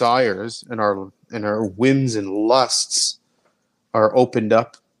negative desires, and our whims and lusts are opened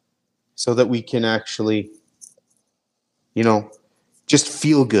up, so that we can actually, just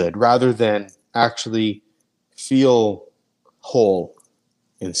feel good rather than actually feel whole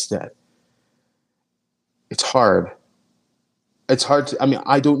instead. It's hard. I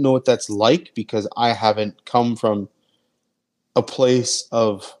don't know what that's like, because I haven't come from a place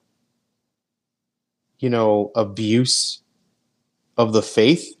of, abuse of the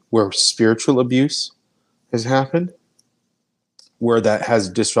faith, where spiritual abuse has happened, where that has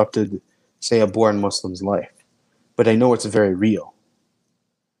disrupted, say, a born Muslim's life. But I know it's very real.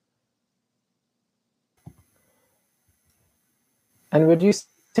 And would you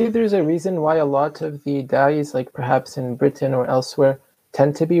say there's a reason why a lot of the da'is, like perhaps in Britain or elsewhere,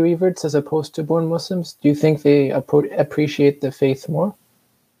 tend to be reverts as opposed to born Muslims? Do you think they appreciate the faith more?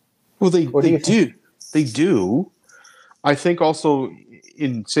 Well, they do. They do. I think also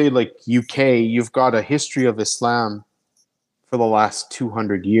in, say, like UK, you've got a history of Islam for the last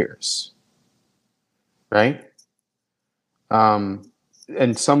 200 years, right?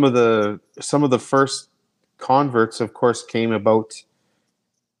 And some of the first converts, of course, came about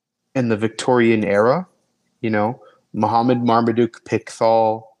in the Victorian era. Muhammad Marmaduke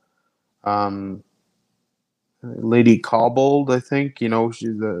Pickthall, Lady Cobbold, I think.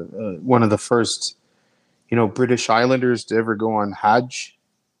 She's one of the first, British Islanders to ever go on Hajj.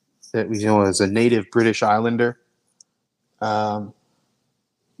 That as a native British Islander.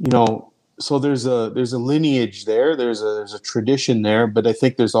 so there's a lineage there. There's a tradition there, but I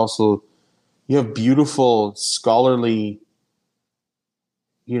think there's also, you have beautiful scholarly,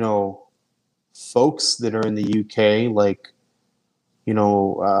 folks that are in the UK, like,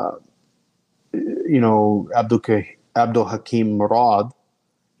 Abdul Hakim Murad,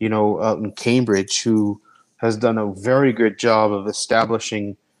 out in Cambridge, who has done a very good job of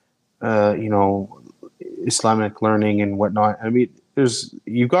establishing, Islamic learning and whatnot. I mean,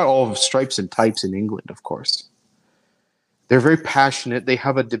 you've got all of Stripes and Types in England, of course. They're very passionate. They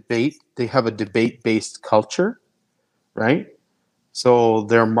have a debate. They have a debate-based culture, right? So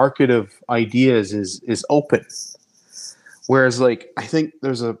their market of ideas is open. Whereas, like, I think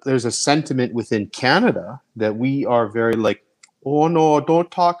there's a sentiment within Canada that we are very like, oh no, don't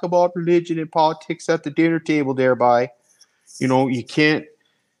talk about religion and politics at the dinner table thereby. You can't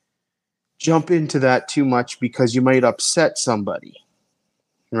jump into that too much because you might upset somebody,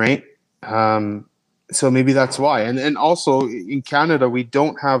 right? So maybe that's why. And also in Canada, we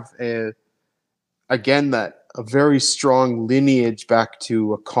don't have a very strong lineage back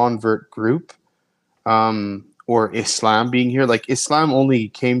to a convert group, or Islam being here. Like, Islam only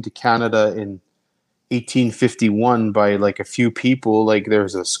came to Canada in 1851 by like a few people. Like,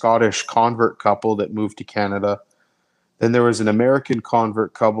 there's a Scottish convert couple that moved to Canada. Then there was an American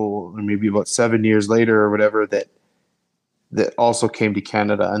convert couple, maybe about 7 years later or whatever, that also came to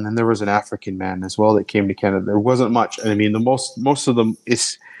Canada. And then there was an African man as well that came to Canada. There wasn't much. I mean, mostly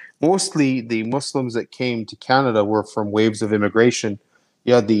the Muslims that came to Canada were from waves of immigration.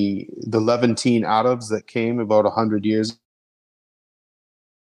 You had the Levantine Arabs that came about 100 years.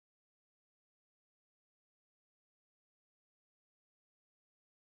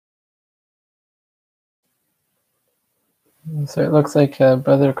 So it looks like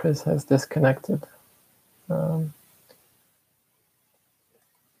Brother Chris has disconnected. There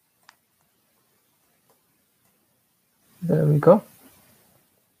we go.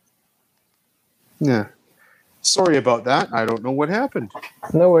 Yeah. Sorry about that. I don't know what happened.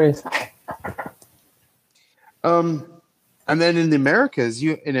 No worries. And then in the Americas,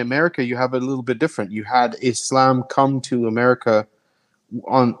 you have a little bit different. You had Islam come to America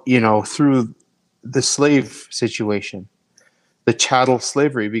through the slave situation, the chattel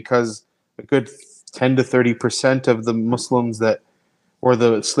slavery, because a good 10 to 30% of the Muslims or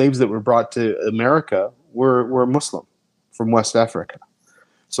the slaves that were brought to America were Muslim from West Africa.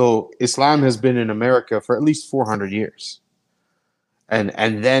 So Islam has been in America for at least 400 years.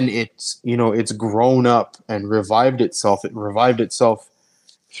 And then it's grown up and revived itself. It revived itself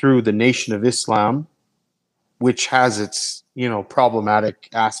through the Nation of Islam, which has its, problematic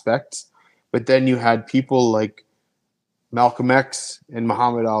aspects. But then you had people like Malcolm X and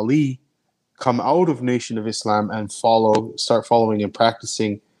Muhammad Ali come out of Nation of Islam and start following and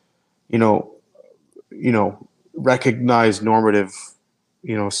practicing, recognized normative,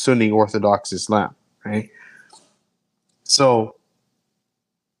 Sunni Orthodox Islam, right? So,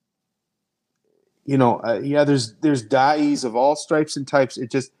 there's da'is of all stripes and types.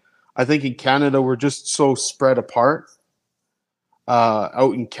 I think in Canada we're just so spread apart.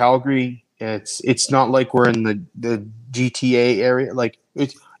 Out in Calgary, it's not like we're in the GTA area. Like,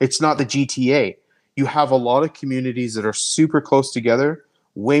 it's not the GTA. You have a lot of communities that are super close together,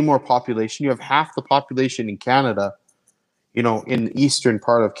 way more population. You have half the population in Canada, in the eastern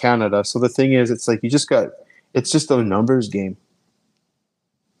part of Canada. So the thing is, it's like it's just a numbers game.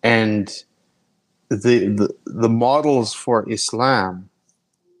 And the models for Islam,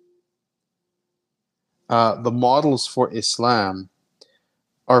 are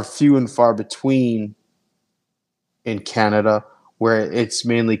few and far between in Canada, where it's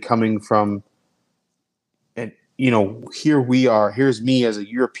mainly coming from, and here's me as a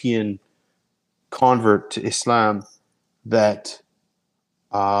European convert to Islam, that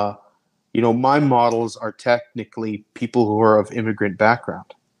my models are technically people who are of immigrant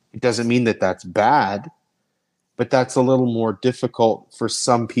background. It doesn't mean that that's bad, but that's a little more difficult for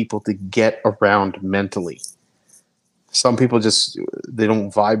some people to get around mentally. Some people they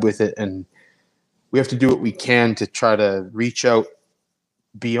don't vibe with it, and we have to do what we can to try to reach out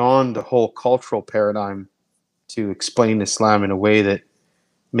beyond the whole cultural paradigm to explain Islam in a way that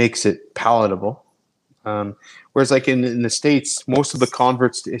makes it palatable. Whereas like in the States, most of the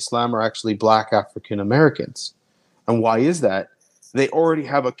converts to Islam are actually Black African Americans. And why is that? They already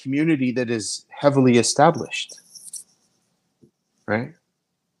have a community that is heavily established, right?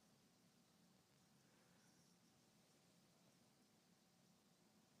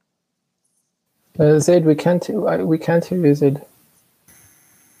 Zaid, we can't hear you, Zaid.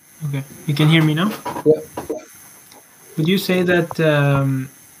 Okay, you can hear me now? Yeah. Would you say that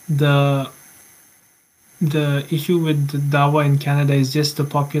the the issue with the dawah in Canada is just the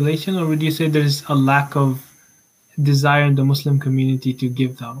population, or would you say there's a lack of desire in the Muslim community to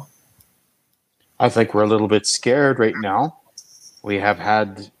give dawah? I think we're a little bit scared right now. We have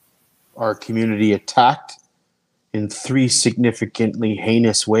had our community attacked in 3 significantly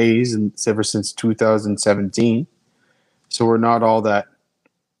heinous ways and ever since 2017. So we're not all that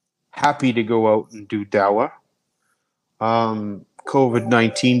happy to go out and do dawah.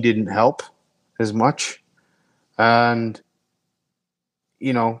 COVID-19 didn't help as much. And,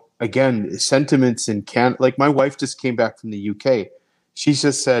 again, sentiments in Canada, like my wife just came back from the UK. She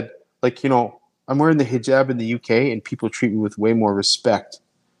just said, I'm wearing the hijab in the UK and people treat me with way more respect.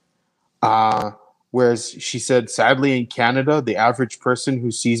 Whereas she said, sadly, in Canada, the average person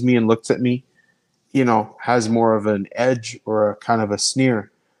who sees me and looks at me, has more of an edge or a kind of a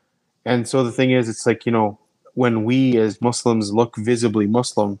sneer. And so the thing is, it's like, when we as Muslims look visibly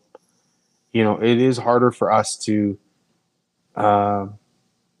Muslim, it is harder for us to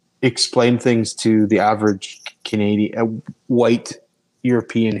explain things to the average Canadian, white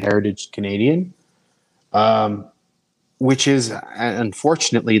European heritage Canadian, which is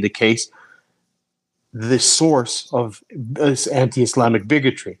unfortunately the case, the source of this anti-Islamic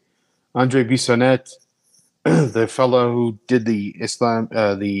bigotry. Andre Bissonnette, the fellow who did the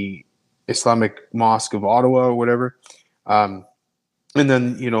Islamic Mosque of Ottawa or whatever, and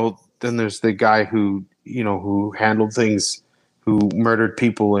then then there's the guy who handled things, who murdered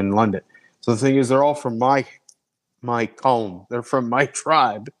people in London. So the thing is, they're all from my kaum. They're from my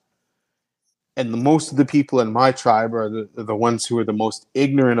tribe, and most of the people in my tribe are the ones who are the most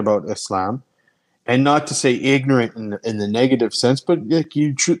ignorant about Islam. And not to say ignorant in the negative sense, but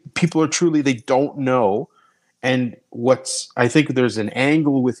people are truly, they don't know. And I think there's an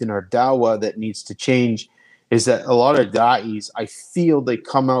angle within our dawah that needs to change, is that a lot of da'is, I feel they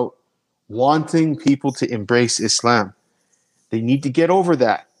come out wanting people to embrace Islam. They need to get over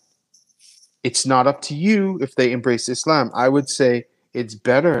that. It's not up to you if they embrace Islam. I would say it's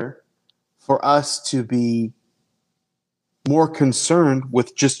better for us to be more concerned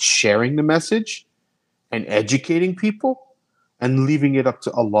with just sharing the message and educating people and leaving it up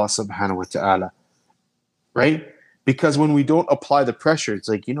to Allah subhanahu wa ta'ala. Right? Because when we don't apply the pressure, it's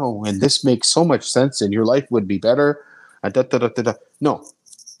like, when this makes so much sense and your life would be better. No,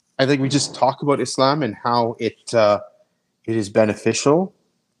 I think we just talk about Islam and how it is beneficial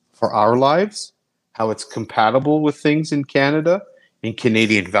for our lives, how it's compatible with things in Canada and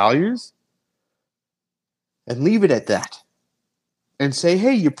Canadian values, and leave it at that. And say,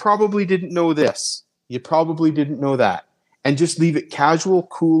 hey, you probably didn't know this. You probably didn't know that. And just leave it casual,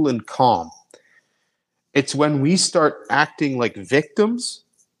 cool, and calm. It's when we start acting like victims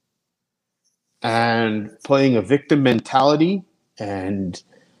and playing a victim mentality and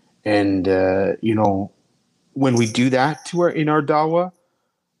when we do that in our dawah,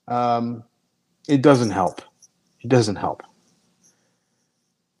 it doesn't help. It doesn't help.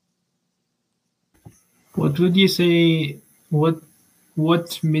 What would you say?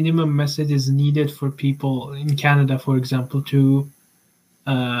 What minimum message is needed for people in Canada, for example, to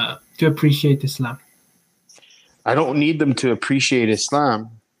appreciate Islam? I don't need them to appreciate Islam.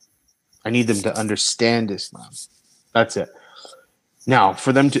 I need them to understand Islam. That's it. Now,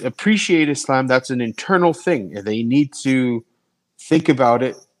 for them to appreciate Islam, that's an internal thing. They need to think about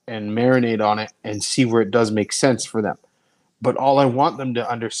it and marinate on it and see where it does make sense for them. But all I want them to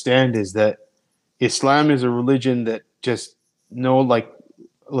understand is that Islam is a religion that just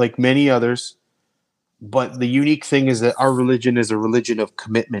like many others, but the unique thing is that our religion is a religion of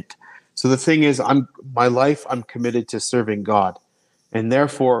commitment. So the thing is, I'm committed to serving God, and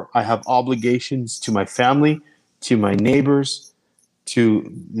therefore I have obligations to my family, to my neighbors,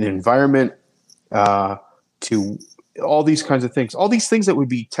 to the environment, to all these kinds of things. All these things that would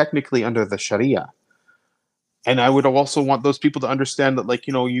be technically under the Sharia. And I would also want those people to understand that,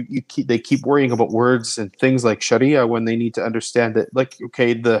 they keep worrying about words and things like Sharia when they need to understand that,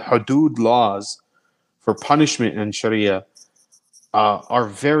 the hudud laws for punishment in Sharia are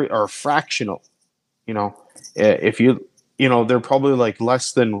fractional. If they're probably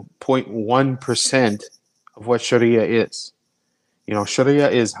less than 0.1% of what Sharia is. Sharia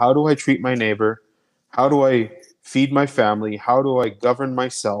is, how do I treat my neighbor? How do I feed my family? How do I govern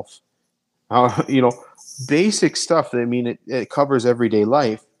myself? Basic stuff. I mean, it covers everyday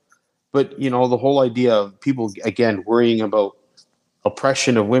life, but the whole idea of people, again, worrying about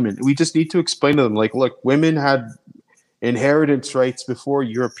oppression of women, we just need to explain to them, look, women had inheritance rights before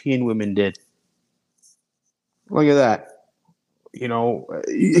European women did. Look at that.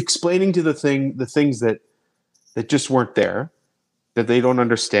 Explaining to the things that just weren't there, that they don't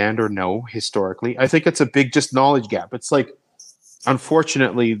understand or know historically. I think it's a big just knowledge gap. It's like,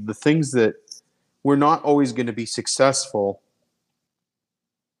 unfortunately, the things that we're not always going to be successful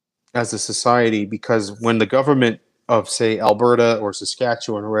as a society, because when the government of, say, Alberta or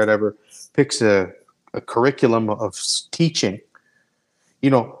Saskatchewan or whatever picks a curriculum of teaching,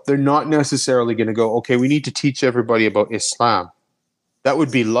 they're not necessarily going to go, okay, we need to teach everybody about Islam. That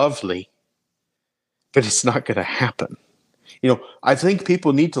would be lovely, but it's not going to happen. I think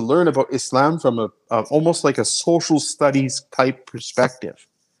people need to learn about Islam from a almost like a social studies type perspective.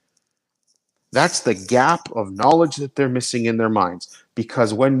 That's the gap of knowledge that they're missing in their minds.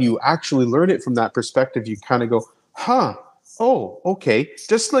 Because when you actually learn it from that perspective, you kind of go, oh, okay.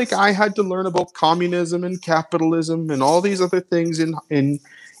 Just like I had to learn about communism and capitalism and all these other things in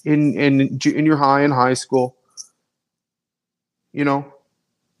junior high and high school.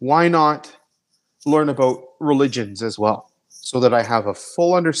 Why not learn about religions as well, so that I have a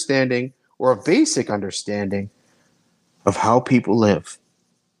full understanding or a basic understanding of how people live,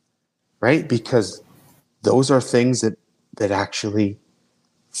 right? Because those are things that actually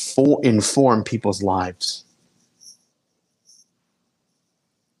inform people's lives.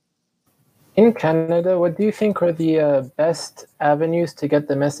 In Canada, what do you think are the best avenues to get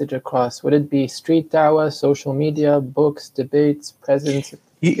the message across? Would it be street dawah, social media, books, debates, presence?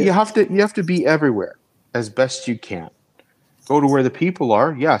 You have to be everywhere as best you can. Go to where the people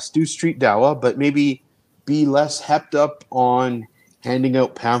are. Yes, do street dawah, but maybe be less hepped up on handing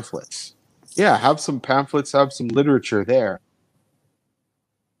out pamphlets. Yeah, have some pamphlets, have some literature there.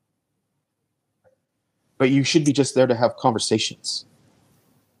 But you should be just there to have conversations.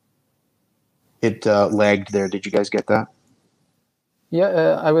 It lagged there. Did you guys get that?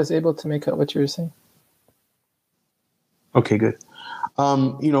 Yeah, I was able to make out what you were saying. Okay, good.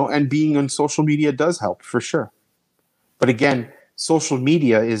 And being on social media does help for sure. But again, social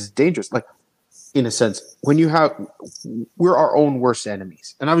media is dangerous. Like, in a sense, we're our own worst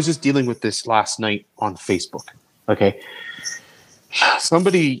enemies. And I was just dealing with this last night on Facebook. Okay.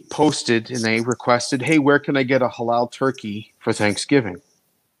 Somebody posted and they requested, hey, where can I get a halal turkey for Thanksgiving?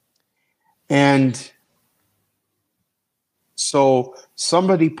 And so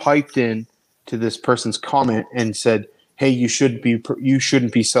somebody piped in to this person's comment and said, hey, you shouldn't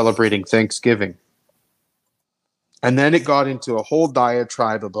be celebrating Thanksgiving. And then it got into a whole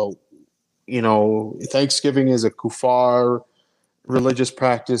diatribe about, Thanksgiving is a kuffar religious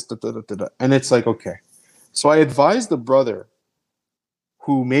practice. And it's like, okay. So I advised the brother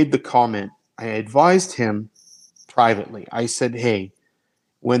who made the comment, I advised him privately. I said, hey,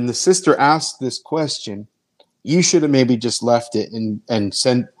 when the sister asked this question, you should have maybe just left it and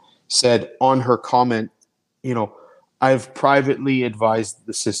said on her comment, I've privately advised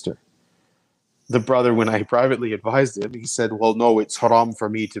the sister. The brother, when I privately advised him, he said, well, no, it's haram for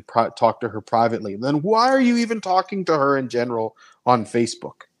me to talk to her privately. And then why are you even talking to her in general on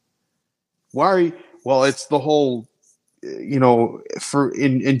Facebook? Why are you? Well, it's the whole, for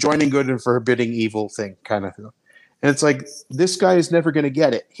enjoining good and forbidding evil thing kind of thing. And it's like, this guy is never going to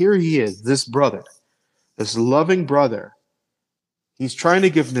get it. Here he is, this brother, this loving brother. He's trying to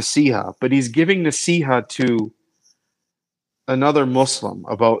give nasiha, but he's giving nasiha to another Muslim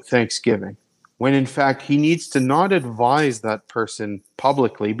about Thanksgiving, when in fact he needs to not advise that person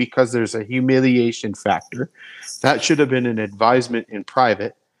publicly because there's a humiliation factor. That should have been an advisement in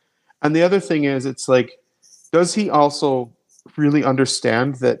private. And the other thing is, it's like, does he also really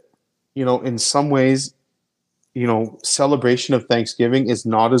understand that, in some ways, celebration of Thanksgiving is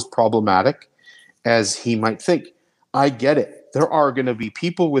not as problematic as he might think? I get it. There are going to be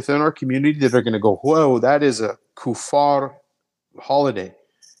people within our community that are going to go, whoa, that is a kuffar holiday.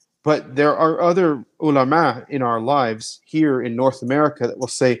 But there are other ulama in our lives here in North America that will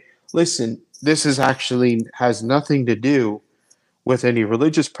say, listen, this is actually has nothing to do with any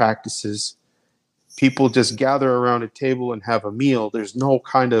religious practices. People just gather around a table and have a meal. There's no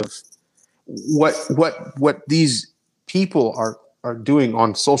kind of what these people are doing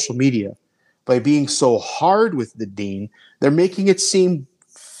on social media by being so hard with the deen. They're making it seem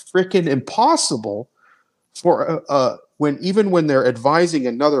freaking impossible for when they're advising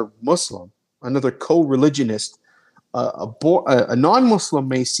another Muslim, another co-religionist, a non-Muslim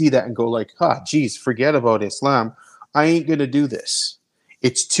may see that and go like, geez, forget about Islam. I ain't going to do this.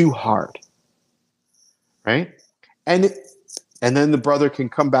 It's too hard. Right? And then the brother can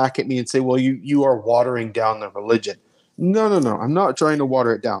come back at me and say, well, you are watering down the religion. No. I'm not trying to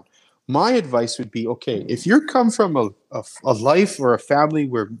water it down. My advice would be, okay, if you come from a life or a family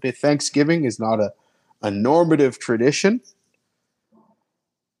where Thanksgiving is not a normative tradition,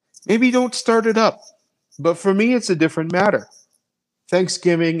 maybe don't start it up. But for me, it's a different matter.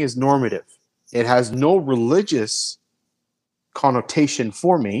 Thanksgiving is normative. It has no religious connotation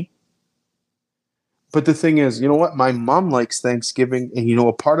for me. But the thing is, you know what? My mom likes Thanksgiving, and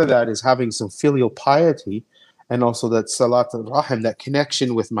a part of that is having some filial piety, and also that salat al-rahim, that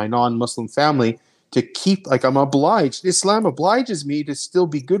connection with my non-Muslim family, to keep, like, I'm obliged. Islam obliges me to still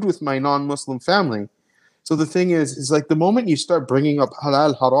be good with my non-Muslim family. So the thing is like the moment you start bringing up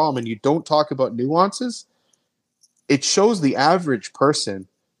halal, haram, and you don't talk about nuances, it shows the average person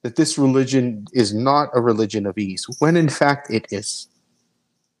that this religion is not a religion of ease, when in fact it is.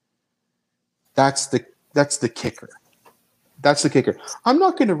 That's the kicker. That's the kicker. I'm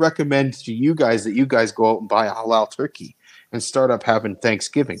not going to recommend to you guys that you guys go out and buy a halal turkey and start up having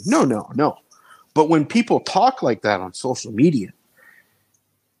Thanksgiving. No. But when people talk like that on social media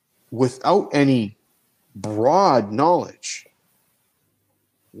without any broad knowledge,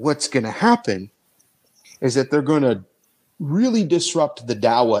 what's going to happen is that they're going to really disrupt the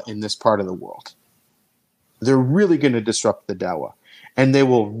dawah in this part of the world. They're really going to disrupt the dawah. And they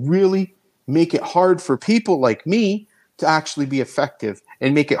will really make it hard for people like me to actually be effective,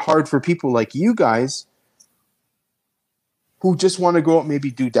 and make it hard for people like you guys who just want to go out, maybe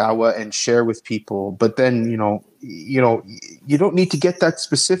do dawah and share with people. But then, you don't need to get that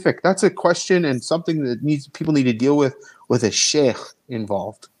specific. That's a question and something that people need to deal with a sheikh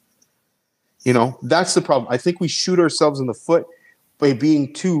involved. That's the problem. I think we shoot ourselves in the foot by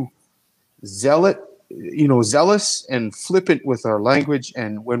being too zealous and flippant with our language,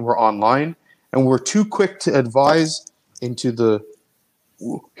 and when we're online, and we're too quick to advise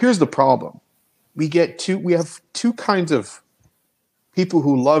here's the problem. We have two kinds of people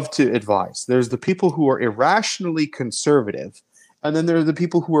who love to advise. There's the people who are irrationally conservative, and then there are the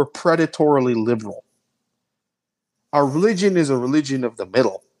people who are predatorily liberal. Our religion is a religion of the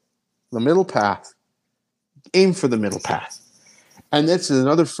middle path. Aim for the middle path. And that's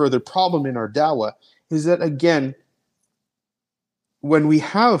another further problem in our dawah, is that, again, when we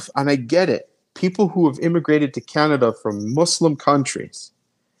have, and I get it, people who have immigrated to Canada from Muslim countries,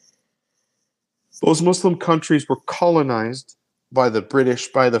 those Muslim countries were colonized by the British,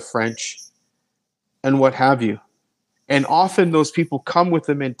 by the French, and what have you. And often those people come with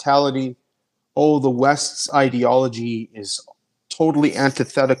the mentality, the West's ideology is totally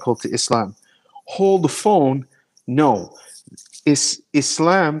antithetical to Islam. Hold the phone. No.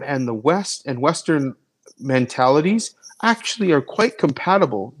 Islam and the West and Western mentalities actually are quite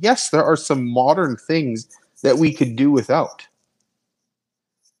compatible. Yes, there are some modern things that we could do without,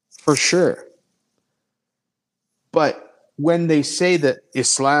 for sure. But when they say that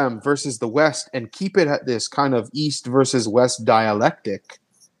Islam versus the West and keep it at this kind of East versus West dialectic,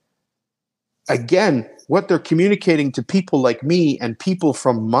 again, what they're communicating to people like me and people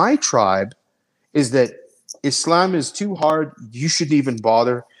from my tribe is that Islam is too hard, you shouldn't even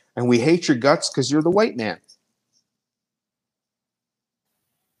bother, and we hate your guts because you're the white man.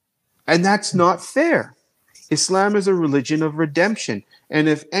 And that's not fair. Islam is a religion of redemption. And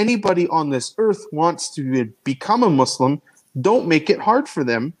if anybody on this earth wants to become a Muslim, don't make it hard for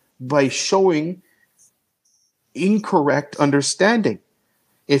them by showing incorrect understanding.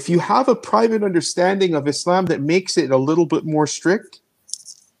 If you have a private understanding of Islam that makes it a little bit more strict,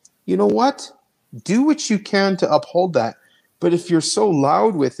 you know what? Do what you can to uphold that. But if you're so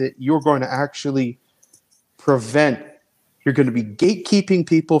loud with it, you're going to actually you're going to be gatekeeping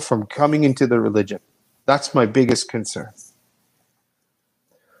people from coming into the religion. That's my biggest concern.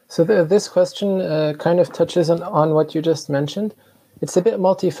 So this question kind of touches on what you just mentioned. It's a bit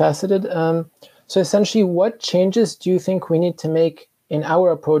multifaceted. So essentially, what changes do you think we need to make in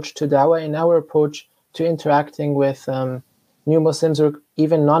our approach to dawah, in our approach to interacting with new Muslims or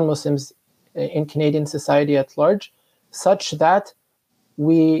even non-Muslims in Canadian society at large, such that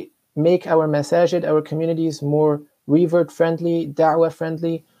we make our masajid, our communities, more revert-friendly,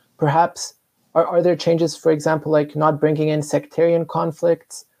 da'wah-friendly? Perhaps, are there changes, for example, like not bringing in sectarian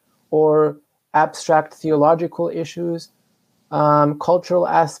conflicts or abstract theological issues, cultural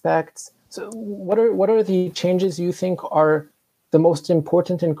aspects? So what are the changes you think are the most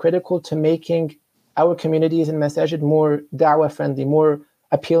important and critical to making our communities and masajid more da'wah-friendly, more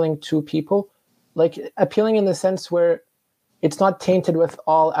appealing to people? Like appealing in the sense where it's not tainted with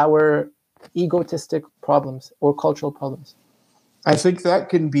all our egotistic problems or cultural problems. I think that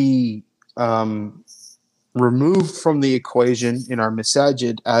can be removed from the equation in our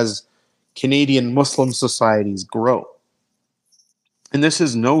masajid as Canadian Muslim societies grow. And this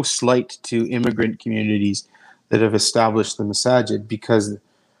is no slight to immigrant communities that have established the masajid, because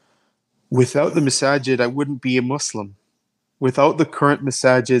without the masajid, I wouldn't be a Muslim. Without the current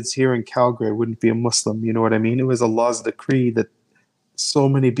masajids here in Calgary, I wouldn't be a Muslim. You know what I mean? It was Allah's decree that So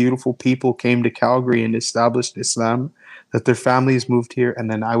many beautiful people came to Calgary and established Islam, that their families moved here, and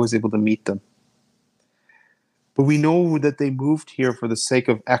then I was able to meet them. But we know that they moved here for the sake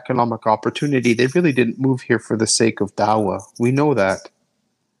of economic opportunity. They really didn't move here for the sake of dawah. We know that.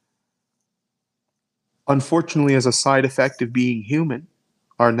 Unfortunately, as a side effect of being human,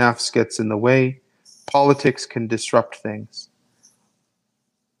 our nafs gets in the way. Politics can disrupt things.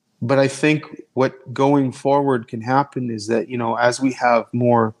 But I think what going forward can happen is that, as we have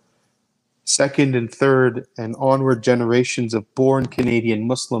more second and third and onward generations of born Canadian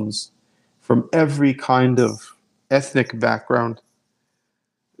Muslims from every kind of ethnic background,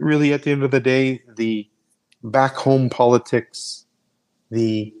 really at the end of the day, the back home politics,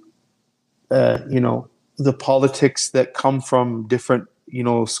 the the politics that come from different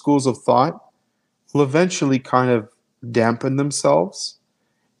schools of thought will eventually kind of dampen themselves,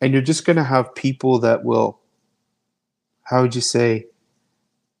 and you're just going to have people that will, how would you say,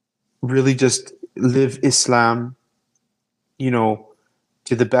 really just live Islam, to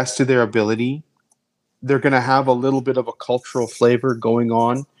the best of their ability. They're going to have a little bit of a cultural flavor going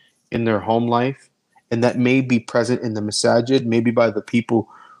on in their home life, and that may be present in the masajid, maybe by the people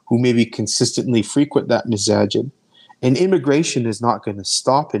who maybe consistently frequent that masajid. And immigration is not going to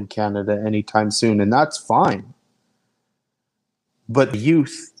stop in Canada anytime soon, and that's fine. But the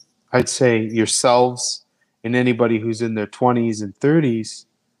youth, I'd say yourselves and anybody who's in their 20s and 30s,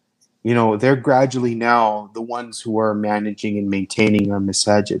 they're gradually now the ones who are managing and maintaining our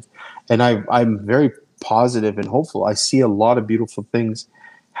masajid. And I'm very positive and hopeful. I see a lot of beautiful things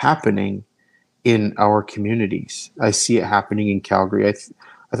happening in our communities. I see it happening in Calgary. I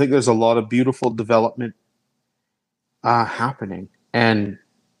think there's a lot of beautiful development happening. And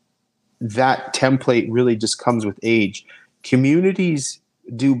that template really just comes with age. Communities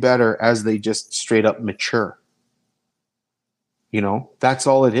do better as they just straight up mature. That's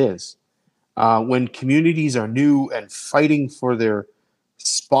all it is. When communities are new and fighting for their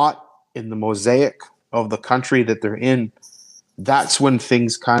spot in the mosaic of the country that they're in, that's when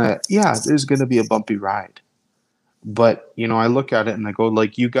things kind of, there's going to be a bumpy ride. But, I look at it and I go,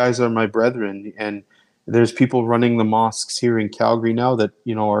 like, you guys are my brethren. And there's people running the mosques here in Calgary now that,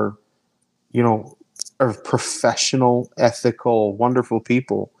 are professional, ethical, wonderful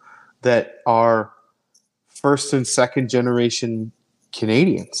people that are first and second generation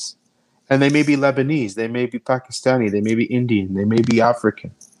Canadians. And they may be Lebanese, they may be Pakistani, they may be Indian, they may be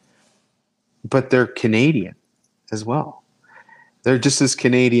African. But they're Canadian as well. They're just as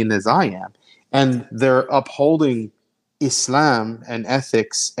Canadian as I am. And they're upholding Islam and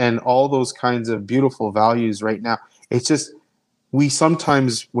ethics and all those kinds of beautiful values right now. It's just, we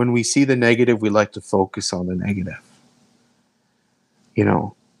sometimes, when we see the negative, we like to focus on the negative.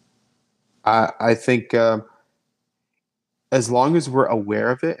 I think as long as we're aware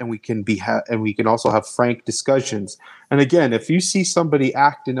of it and we can and we can also have frank discussions. And again, if you see somebody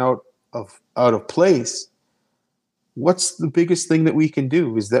acting out of place, what's the biggest thing that we can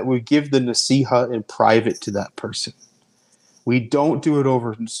do is that we give the nasiha in private to that person. We don't do it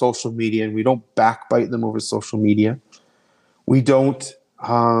over social media, and we don't backbite them over social media. We don't,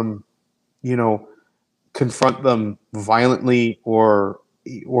 confront them violently or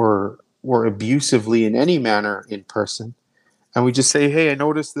abusively in any manner in person. And we just say, hey, I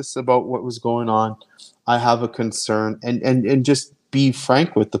noticed this about what was going on. I have a concern, and just be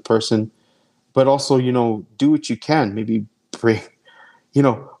frank with the person, but also, do what you can. Maybe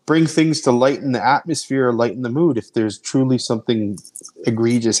bring things to lighten the atmosphere or lighten the mood if there's truly something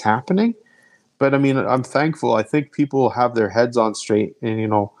egregious happening. But I mean, I'm thankful. I think people have their heads on straight, and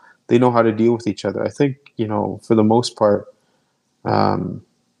they know how to deal with each other. I think for the most part,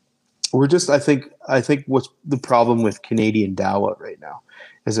 we're just. I think what's the problem with Canadian dawah right now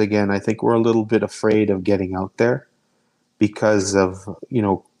is, again, I think we're a little bit afraid of getting out there because of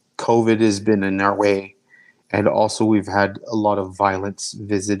COVID has been in our way, and also we've had a lot of violence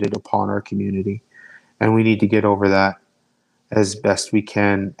visited upon our community, and we need to get over that as best we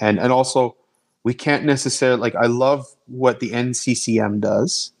can. And also, we can't necessarily, I love what the NCCM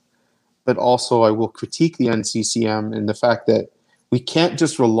does, but also I will critique the NCCM in the fact that we can't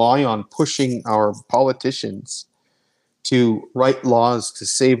just rely on pushing our politicians to write laws to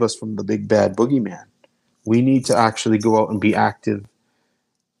save us from the big bad boogeyman. We need to actually go out and be active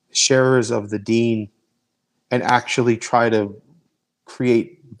sharers of the deen and actually try to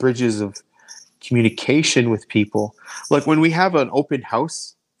create bridges of communication with people. Like when we have an open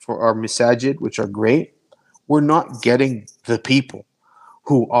house for our masajid, which are great, we're not getting the people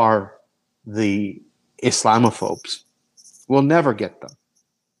who are the Islamophobes. We'll never get them,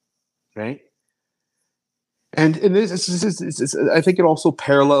 right? And I think it also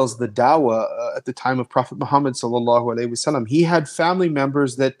parallels the dawah at the time of Prophet Muhammad sallallahu alaihi wasallam. He had family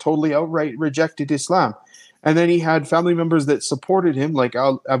members that totally outright rejected Islam, and then he had family members that supported him, like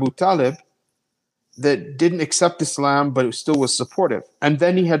Abu Talib, that didn't accept Islam but still was supportive. And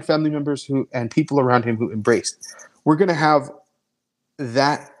then he had family members and people around him who embraced. We're going to have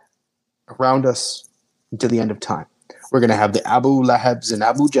that around us until the end of time. We're going to have the Abu Lahabs and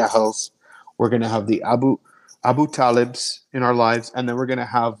Abu Jahals. We're going to have the Abu Talibs in our lives, and then we're going to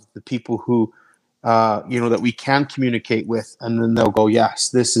have the people who, that we can communicate with, and then they'll go, yes,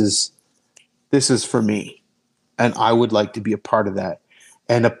 this is for me, and I would like to be a part of that.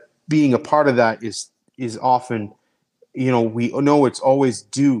 And being a part of that is often, we know it's always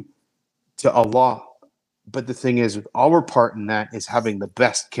due to Allah, but the thing is, our part in that is having the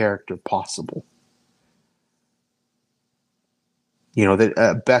best character possible.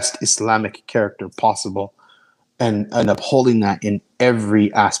 The best Islamic character possible, and upholding that in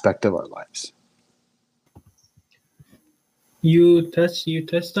every aspect of our lives. You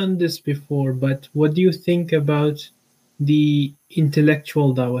touched on this before, but what do you think about the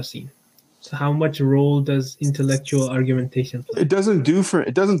intellectual dawah scene? So how much role does intellectual argumentation play? It doesn't do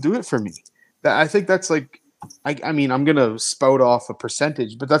it for me. I think that's like, I mean, I'm gonna spout off a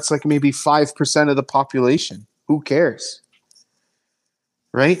percentage, but that's like maybe 5% of the population. Who cares?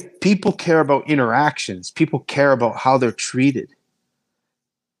 Right? People care about interactions. People care about how they're treated.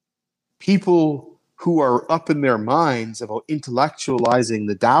 People who are up in their minds about intellectualizing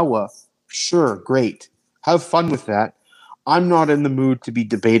the dawah, sure, great. Have fun with that. I'm not in the mood to be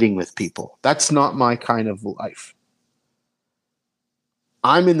debating with people. That's not my kind of life.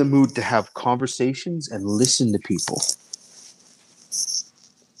 I'm in the mood to have conversations and listen to people.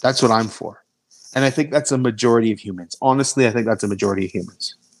 That's what I'm for. And I think that's a majority of humans. Honestly, I think that's a majority of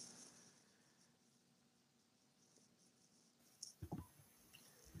humans.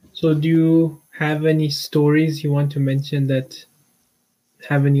 So do you have any stories you want to mention that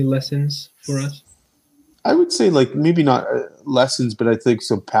have any lessons for us? I would say, like, maybe not lessons, but I think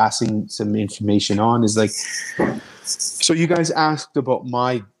so passing some information on is like, so you guys asked about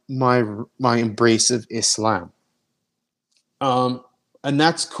my embrace of Islam. And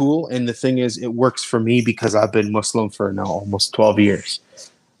that's cool. And the thing is, it works for me because I've been Muslim for now almost 12 years.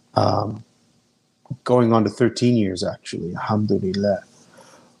 Going on to 13 years, actually. Alhamdulillah.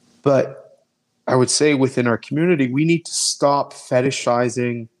 But I would say within our community, we need to stop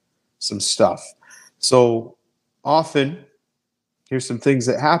fetishizing some stuff. So often, here's some things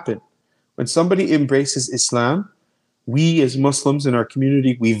that happen. When somebody embraces Islam, we as Muslims in our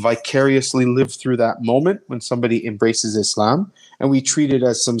community, we vicariously live through that moment when somebody embraces Islam, and we treat it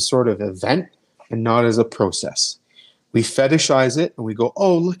as some sort of event and not as a process. We fetishize it and we go,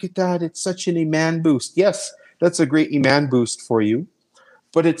 oh, look at that. It's such an iman boost. Yes, that's a great iman boost for you.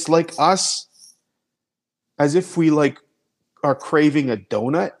 But it's like us, as if we like are craving a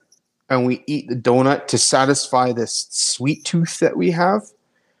donut and we eat the donut to satisfy this sweet tooth that we have.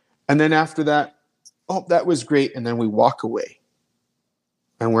 And then after that, oh, that was great. And then we walk away.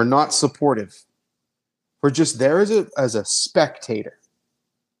 And we're not supportive. We're just there as a spectator.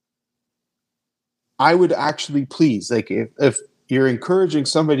 I would actually please, like if you're encouraging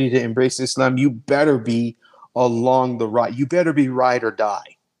somebody to embrace Islam, you better be along the ride. You better be ride or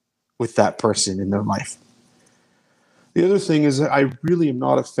die with that person in their life. The other thing is that I really am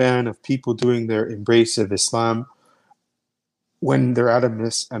not a fan of people doing their embrace of Islam when they're at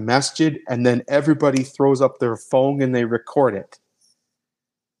a masjid and then everybody throws up their phone and they record it.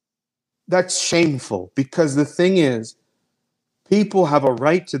 That's shameful, because the thing is, people have a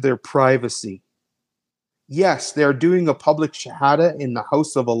right to their privacy. Yes, they're doing a public shahada in the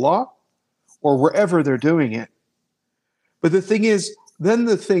house of Allah or wherever they're doing it. But the thing is,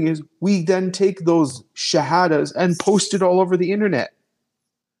 we then take those shahadas and post it all over the internet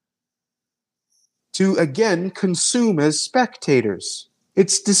to, again, consume as spectators.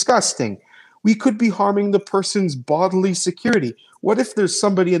 It's disgusting. We could be harming the person's bodily security. What if there's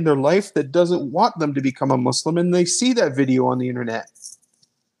somebody in their life that doesn't want them to become a Muslim and they see that video on the internet?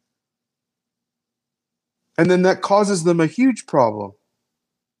 And then that causes them a huge problem.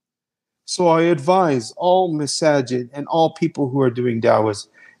 So I advise all masajid and all people who are doing dawahs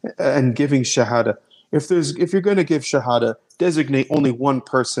and giving shahada, if you're going to give shahada, designate only one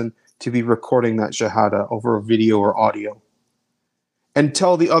person to be recording that shahada over a video or audio. And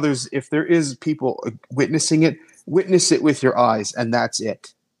tell the others, if there is people witnessing it, witness it with your eyes, and that's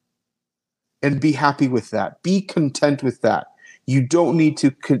it. And be happy with that. Be content with that. You don't need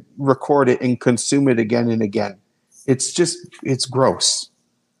to record it and consume it again and again. It's gross.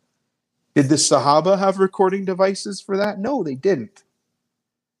 Did the Sahaba have recording devices for that? No, they didn't.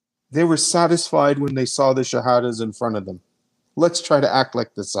 They were satisfied when they saw the shahadas in front of them. Let's try to act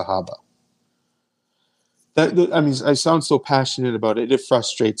like the Sahaba. I mean, I sound so passionate about it. It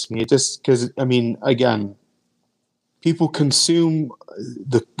frustrates me. It just because, I mean, again, people consume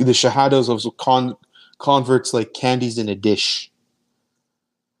the shahadas of converts like candies in a dish.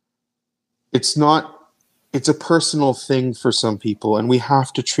 It's a personal thing for some people, and we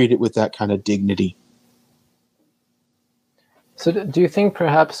have to treat it with that kind of dignity. So do you think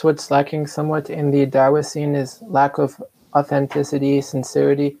perhaps what's lacking somewhat in the da'wah scene is lack of authenticity,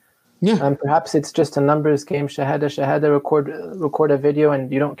 sincerity? Yeah. Perhaps it's just a numbers game, shahada, record a video,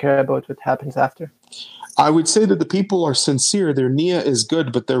 and you don't care about what happens after? I would say that the people are sincere. Their niyyah is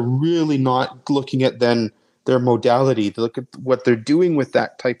good, but they're really not looking at then their modality. They look at what they're doing with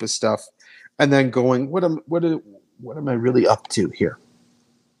that type of stuff, and then going, what am I really up to here?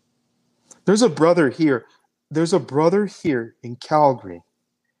 There's a brother here in Calgary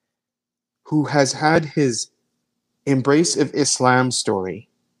who has had his Embrace of Islam story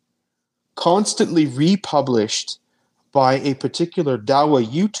constantly republished by a particular Dawah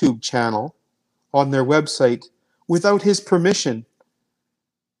YouTube channel on their website without his permission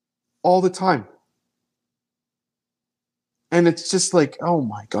all the time. And it's just like, oh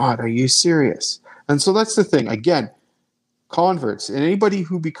my God, are you serious? And so that's the thing. Again, converts, and anybody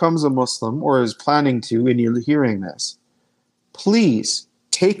who becomes a Muslim or is planning to, and you're hearing this, please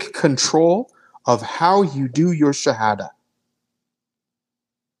take control of how you do your shahada.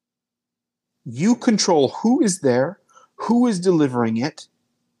 You control who is there, who is delivering it,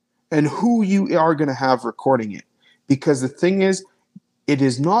 and who you are going to have recording it. Because the thing is, it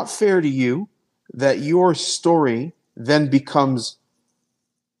is not fair to you that your story then becomes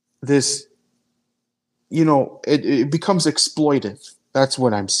this, it becomes exploitive. That's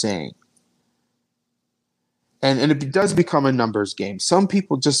what I'm saying. And it does become a numbers game. Some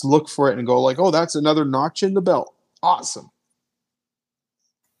people just look for it and go like, oh, that's another notch in the belt. Awesome.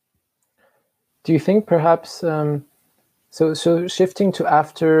 Do you think perhaps, so shifting to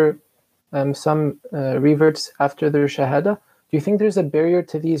after some reverts after their shahada, do you think there's a barrier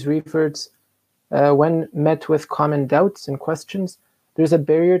to these reverts when met with common doubts and questions? There's a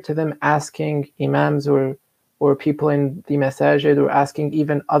barrier to them asking imams or people in the masajid, or asking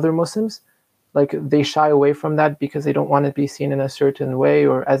even other Muslims? Like they shy away from that because they don't want to be seen in a certain way,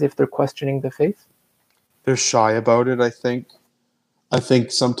 or as if they're questioning the faith? They're shy about it, I think. I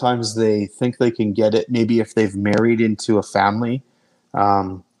think sometimes they think they can get it, maybe if they've married into a family,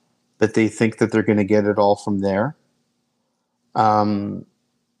 that they think that they're going to get it all from there. And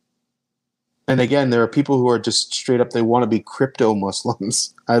again, there are people who are just straight up, they want to be crypto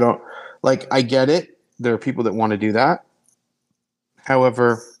Muslims. I get it. There are people that want to do that.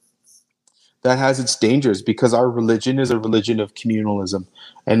 However, that has its dangers because our religion is a religion of communalism.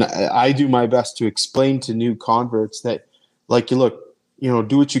 And I do my best to explain to new converts that, do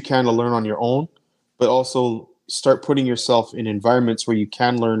what you can to learn on your own, but also start putting yourself in environments where you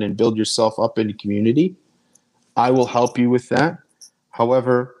can learn and build yourself up in a community. I will help you with that.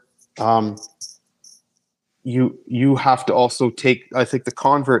 However, you have to also I think the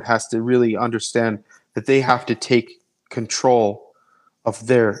convert has to really understand that they have to take control of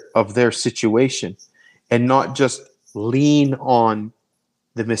their situation and not just lean on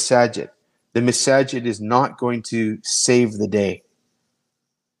the masajid. The masajid is not going to save the day.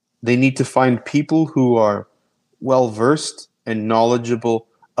 They need to find people who are well-versed and knowledgeable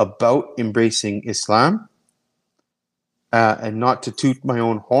about embracing Islam, and not to toot my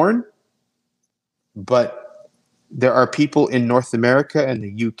own horn, but there are people in North America and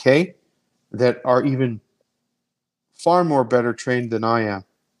the UK that are even far more better trained than I am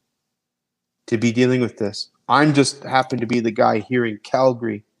to be dealing with this. I'm just happen to be the guy here in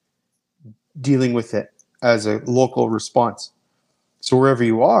Calgary dealing with it as a local response. So wherever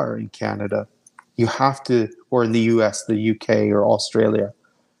you are in Canada, you have to, or in the US, the UK, or Australia,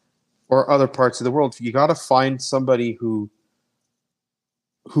 or other parts of the world, you got to find somebody who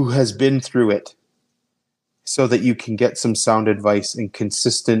has been through it so that you can get some sound advice and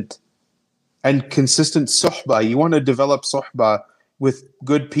consistent suhbah. You want to develop suhbah with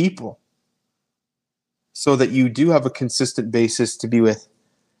good people so that you do have a consistent basis to be with,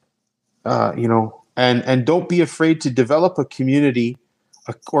 and don't be afraid to develop a community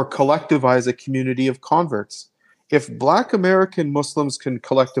or collectivize a community of converts. If Black American Muslims can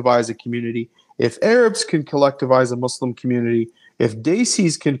collectivize a community, if Arabs can collectivize a Muslim community, if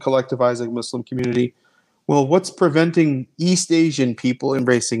Desis can collectivize a Muslim community, well, what's preventing East Asian people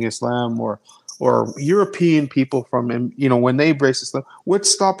embracing Islam or or European people from, when they embrace Islam,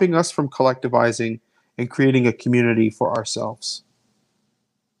 what's stopping us from collectivizing and creating a community for ourselves?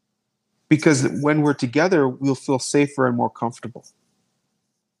 Because when we're together, we'll feel safer and more comfortable.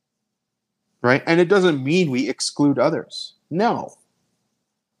 Right? And it doesn't mean we exclude others. No.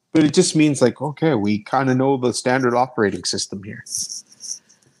 But it just means like, okay, we kind of know the standard operating system here.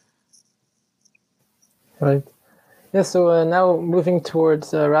 Right. Yeah, so now moving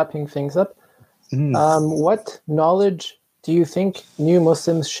towards wrapping things up. What knowledge do you think new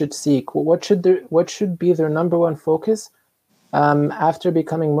Muslims should seek? What should be their number one focus after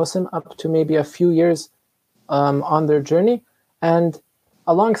becoming Muslim up to maybe a few years on their journey? And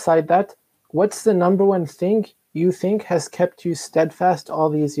alongside that, what's the number one thing you think has kept you steadfast all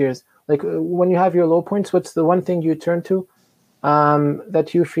these years? Like when you have your low points, what's the one thing you turn to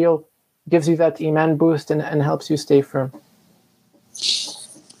that you feel gives you that iman boost and helps you stay firm?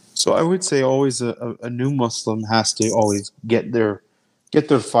 So I would say always a new Muslim has to always get their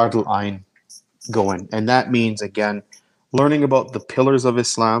Fardul Ain going. And that means, again, learning about the pillars of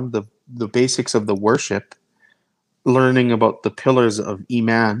Islam, the basics of the worship, learning about the pillars of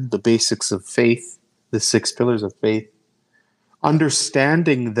Iman, the basics of faith, the 6 pillars of faith,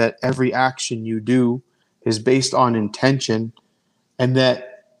 understanding that every action you do is based on intention, and that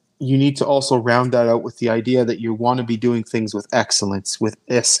you need to also round that out with the idea that you want to be doing things with excellence, with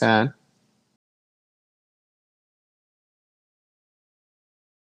ihsan.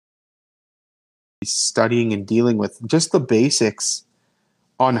 Studying and dealing with just the basics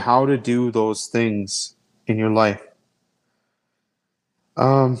on how to do those things in your life.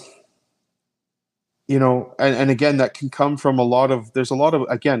 And again, that can come from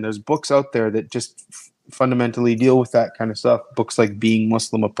there's books out there that just fundamentally deal with that kind of stuff. Books like Being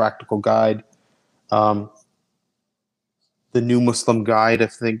Muslim, A Practical Guide. The New Muslim Guide, I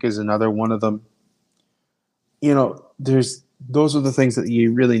think, is another one of them. Those are the things that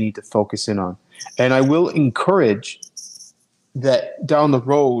you really need to focus in on. And I will encourage that down the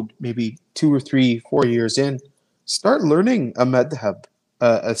road, maybe 2 or 3, 4 years in, start learning a madhab,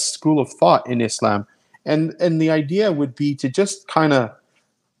 a school of thought in Islam. And the idea would be to just kind of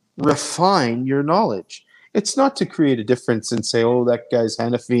refine your knowledge. It's not to create a difference and say, oh, that guy's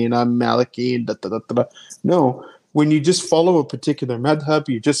Hanafi and I'm Maliki and da da da da. No, when you just follow a particular madhab,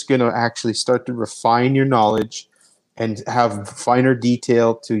 you're just going to actually start to refine your knowledge and have finer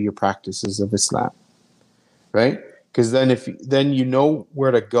detail to your practices of Islam, right? Because then you know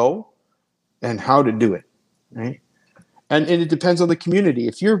where to go and how to do it, right? And it depends on the community.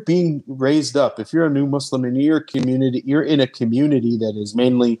 If you're being raised up, if you're a new Muslim and you're in a community that is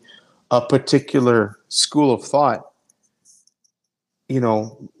mainly a particular school of thought,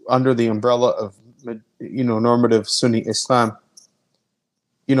 under the umbrella of, normative Sunni Islam,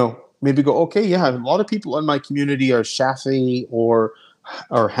 maybe go, okay, yeah, a lot of people in my community are Shafi'i or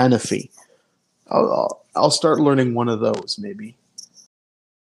Hanafi. I'll start learning one of those, maybe.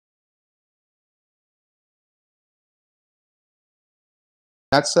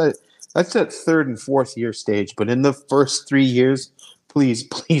 That's that 3rd and 4th year stage. But in the first 3 years, please,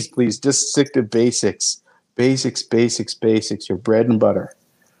 please, please, just stick to basics. Basics, basics, basics. Your bread and butter.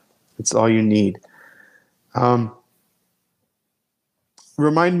 That's all you need.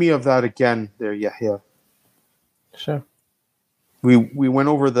 Remind me of that again there, Yahya. Sure. We went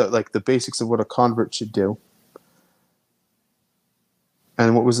over the basics of what a convert should do.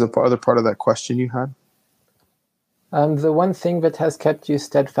 And what was the other part of that question you had? The one thing that has kept you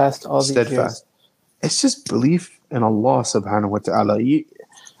steadfast all these years. It's just belief in Allah subhanahu wa ta'ala.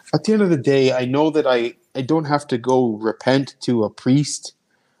 At the end of the day, I know that I don't have to go repent to a priest.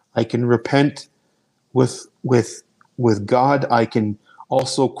 I can repent with God. I can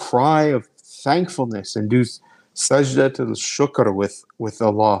also cry of thankfulness and do sajda to the shukr with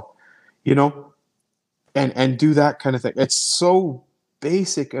Allah, and do that kind of thing. It's so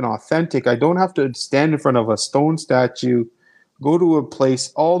basic and authentic. I don't have to stand in front of a stone statue, go to a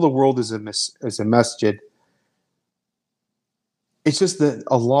place. All the world is a masjid. It's just that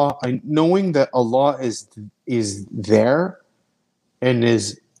knowing that Allah is there and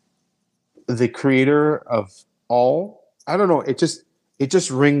is the creator of all. I don't know. It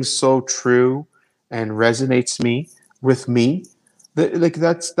just rings so true and resonates with me.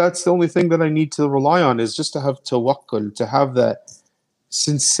 That's the only thing that I need to rely on, is just to have tawakkul, to have that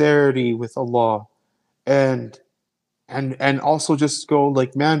sincerity with Allah, and also just go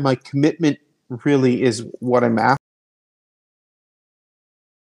like, man, my commitment really is what I'm after.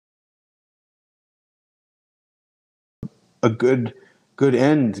 A good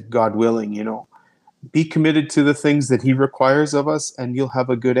end, God willing, be committed to the things that He requires of us, and you'll have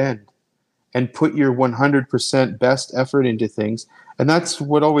a good end. and put your 100% best effort into things. And that's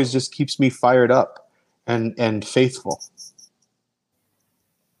what always just keeps me fired up and faithful.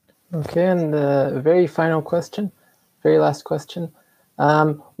 Okay, and the very final question, very last question.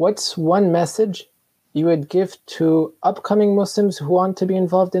 What's one message you would give to upcoming Muslims who want to be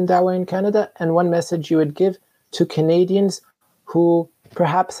involved in Dawah in Canada, and one message you would give to Canadians who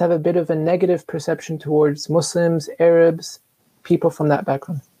perhaps have a bit of a negative perception towards Muslims, Arabs, people from that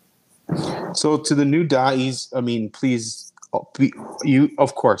background? So to the new da'is, I mean, please, you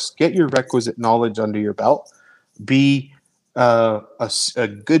of course get your requisite knowledge under your belt. Be a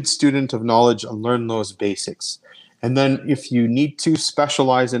good student of knowledge and learn those basics. And then if you need to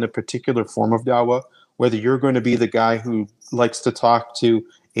specialize in a particular form of da'wah, whether you're going to be the guy who likes to talk to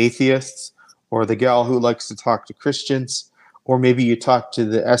atheists, or the gal who likes to talk to Christians, or maybe you talk to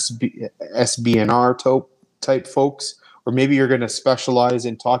the SBNR type folks, or maybe you're going to specialize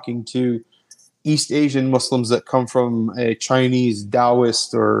in talking to East Asian Muslims that come from a Chinese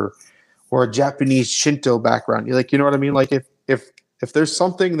Taoist or a Japanese Shinto background. You're like, you know what I mean? Like if there's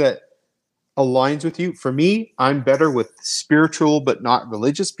something that aligns with you, for me, I'm better with spiritual but not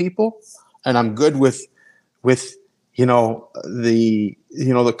religious people, and I'm good with the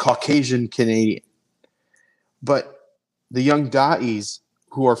Caucasian Canadian. But the young da'is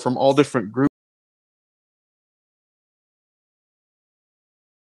who are from all different groups,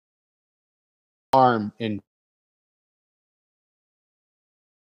 harm in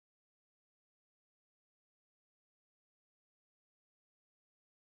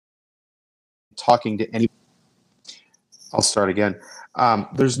talking to any. I'll start again.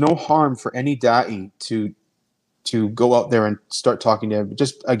 There's no harm for any da'i to go out there and start talking to him.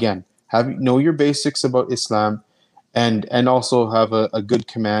 Just again, know your basics about Islam, and also have a good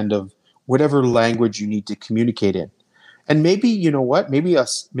command of whatever language you need to communicate in. And maybe, you know what? Maybe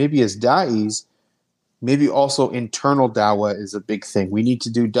as da'is, maybe also internal dawah is a big thing. We need to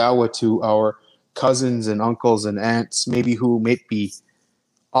do dawah to our cousins and uncles and aunts, maybe who may be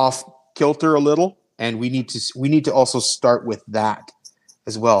off kilter a little, and we need to also start with that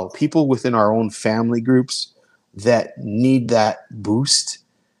as well. People within our own family groups that need that boost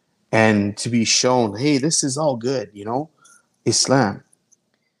and to be shown, hey, this is all good, Islam.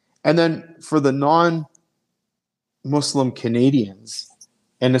 And then for the non-Muslim Canadians,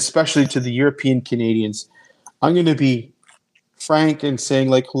 and especially to the European Canadians, I'm going to be frank in saying,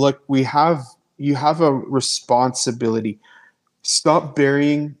 like, look, you have a responsibility. Stop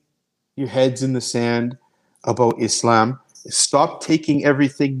burying your heads in the sand about Islam. Stop taking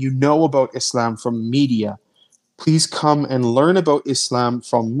everything you know about Islam from media. Please come and learn about Islam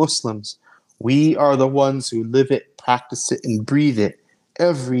from Muslims. We are the ones who live it, practice it, and breathe it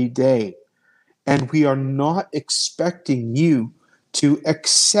every day. And we are not expecting you to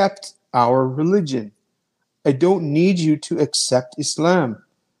accept our religion. I don't need you to accept Islam.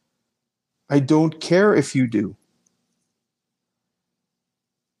 I don't care if you do.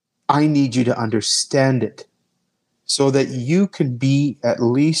 I need you to understand it so that you can be at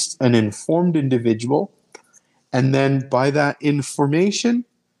least an informed individual. And then by that information,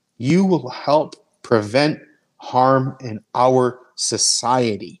 you will help prevent harm in our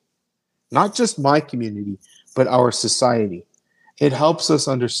society. Not just my community, but our society. It helps us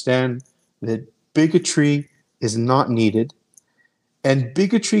understand that bigotry is not needed. And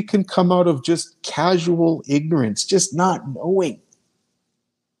bigotry can come out of just casual ignorance, just not knowing.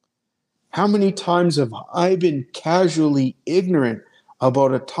 How many times have I been casually ignorant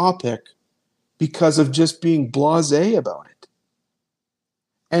about a topic because of just being blasé about it?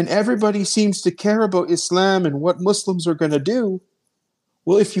 And everybody seems to care about Islam and what Muslims are going to do.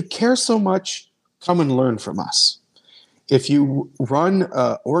 Well, if you care so much, come and learn from us. If you run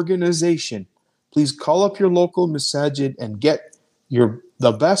an organization, please call up your local masajid and get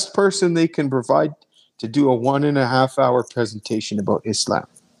the best person they can provide to do a 1.5 hour presentation about Islam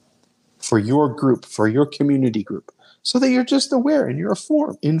for your group, for your community group, so that you're just aware and you're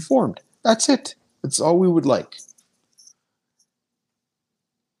informed. That's it. That's all we would like.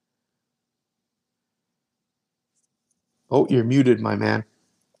 Oh, you're muted, my man.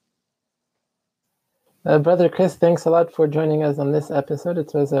 Brother Chris, thanks a lot for joining us on this episode.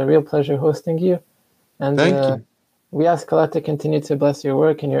 It was a real pleasure hosting you. And thank you. We ask Allah to continue to bless your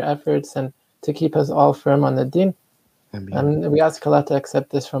work and your efforts and to keep us all firm on the deen. And we ask Allah to accept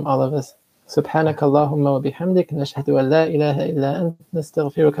this from all of us. سبحانك اللهم وبحمدك نشهد أن لا إله إلا أنت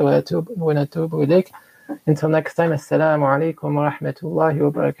نستغفرك ونتوب إليك. Until next time, Assalamu alaikum wa rahmatullahi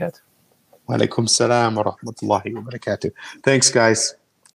wa barakatuh. Wa alaikum salam wa rahmatullahi wa barakatuh. Thanks, guys.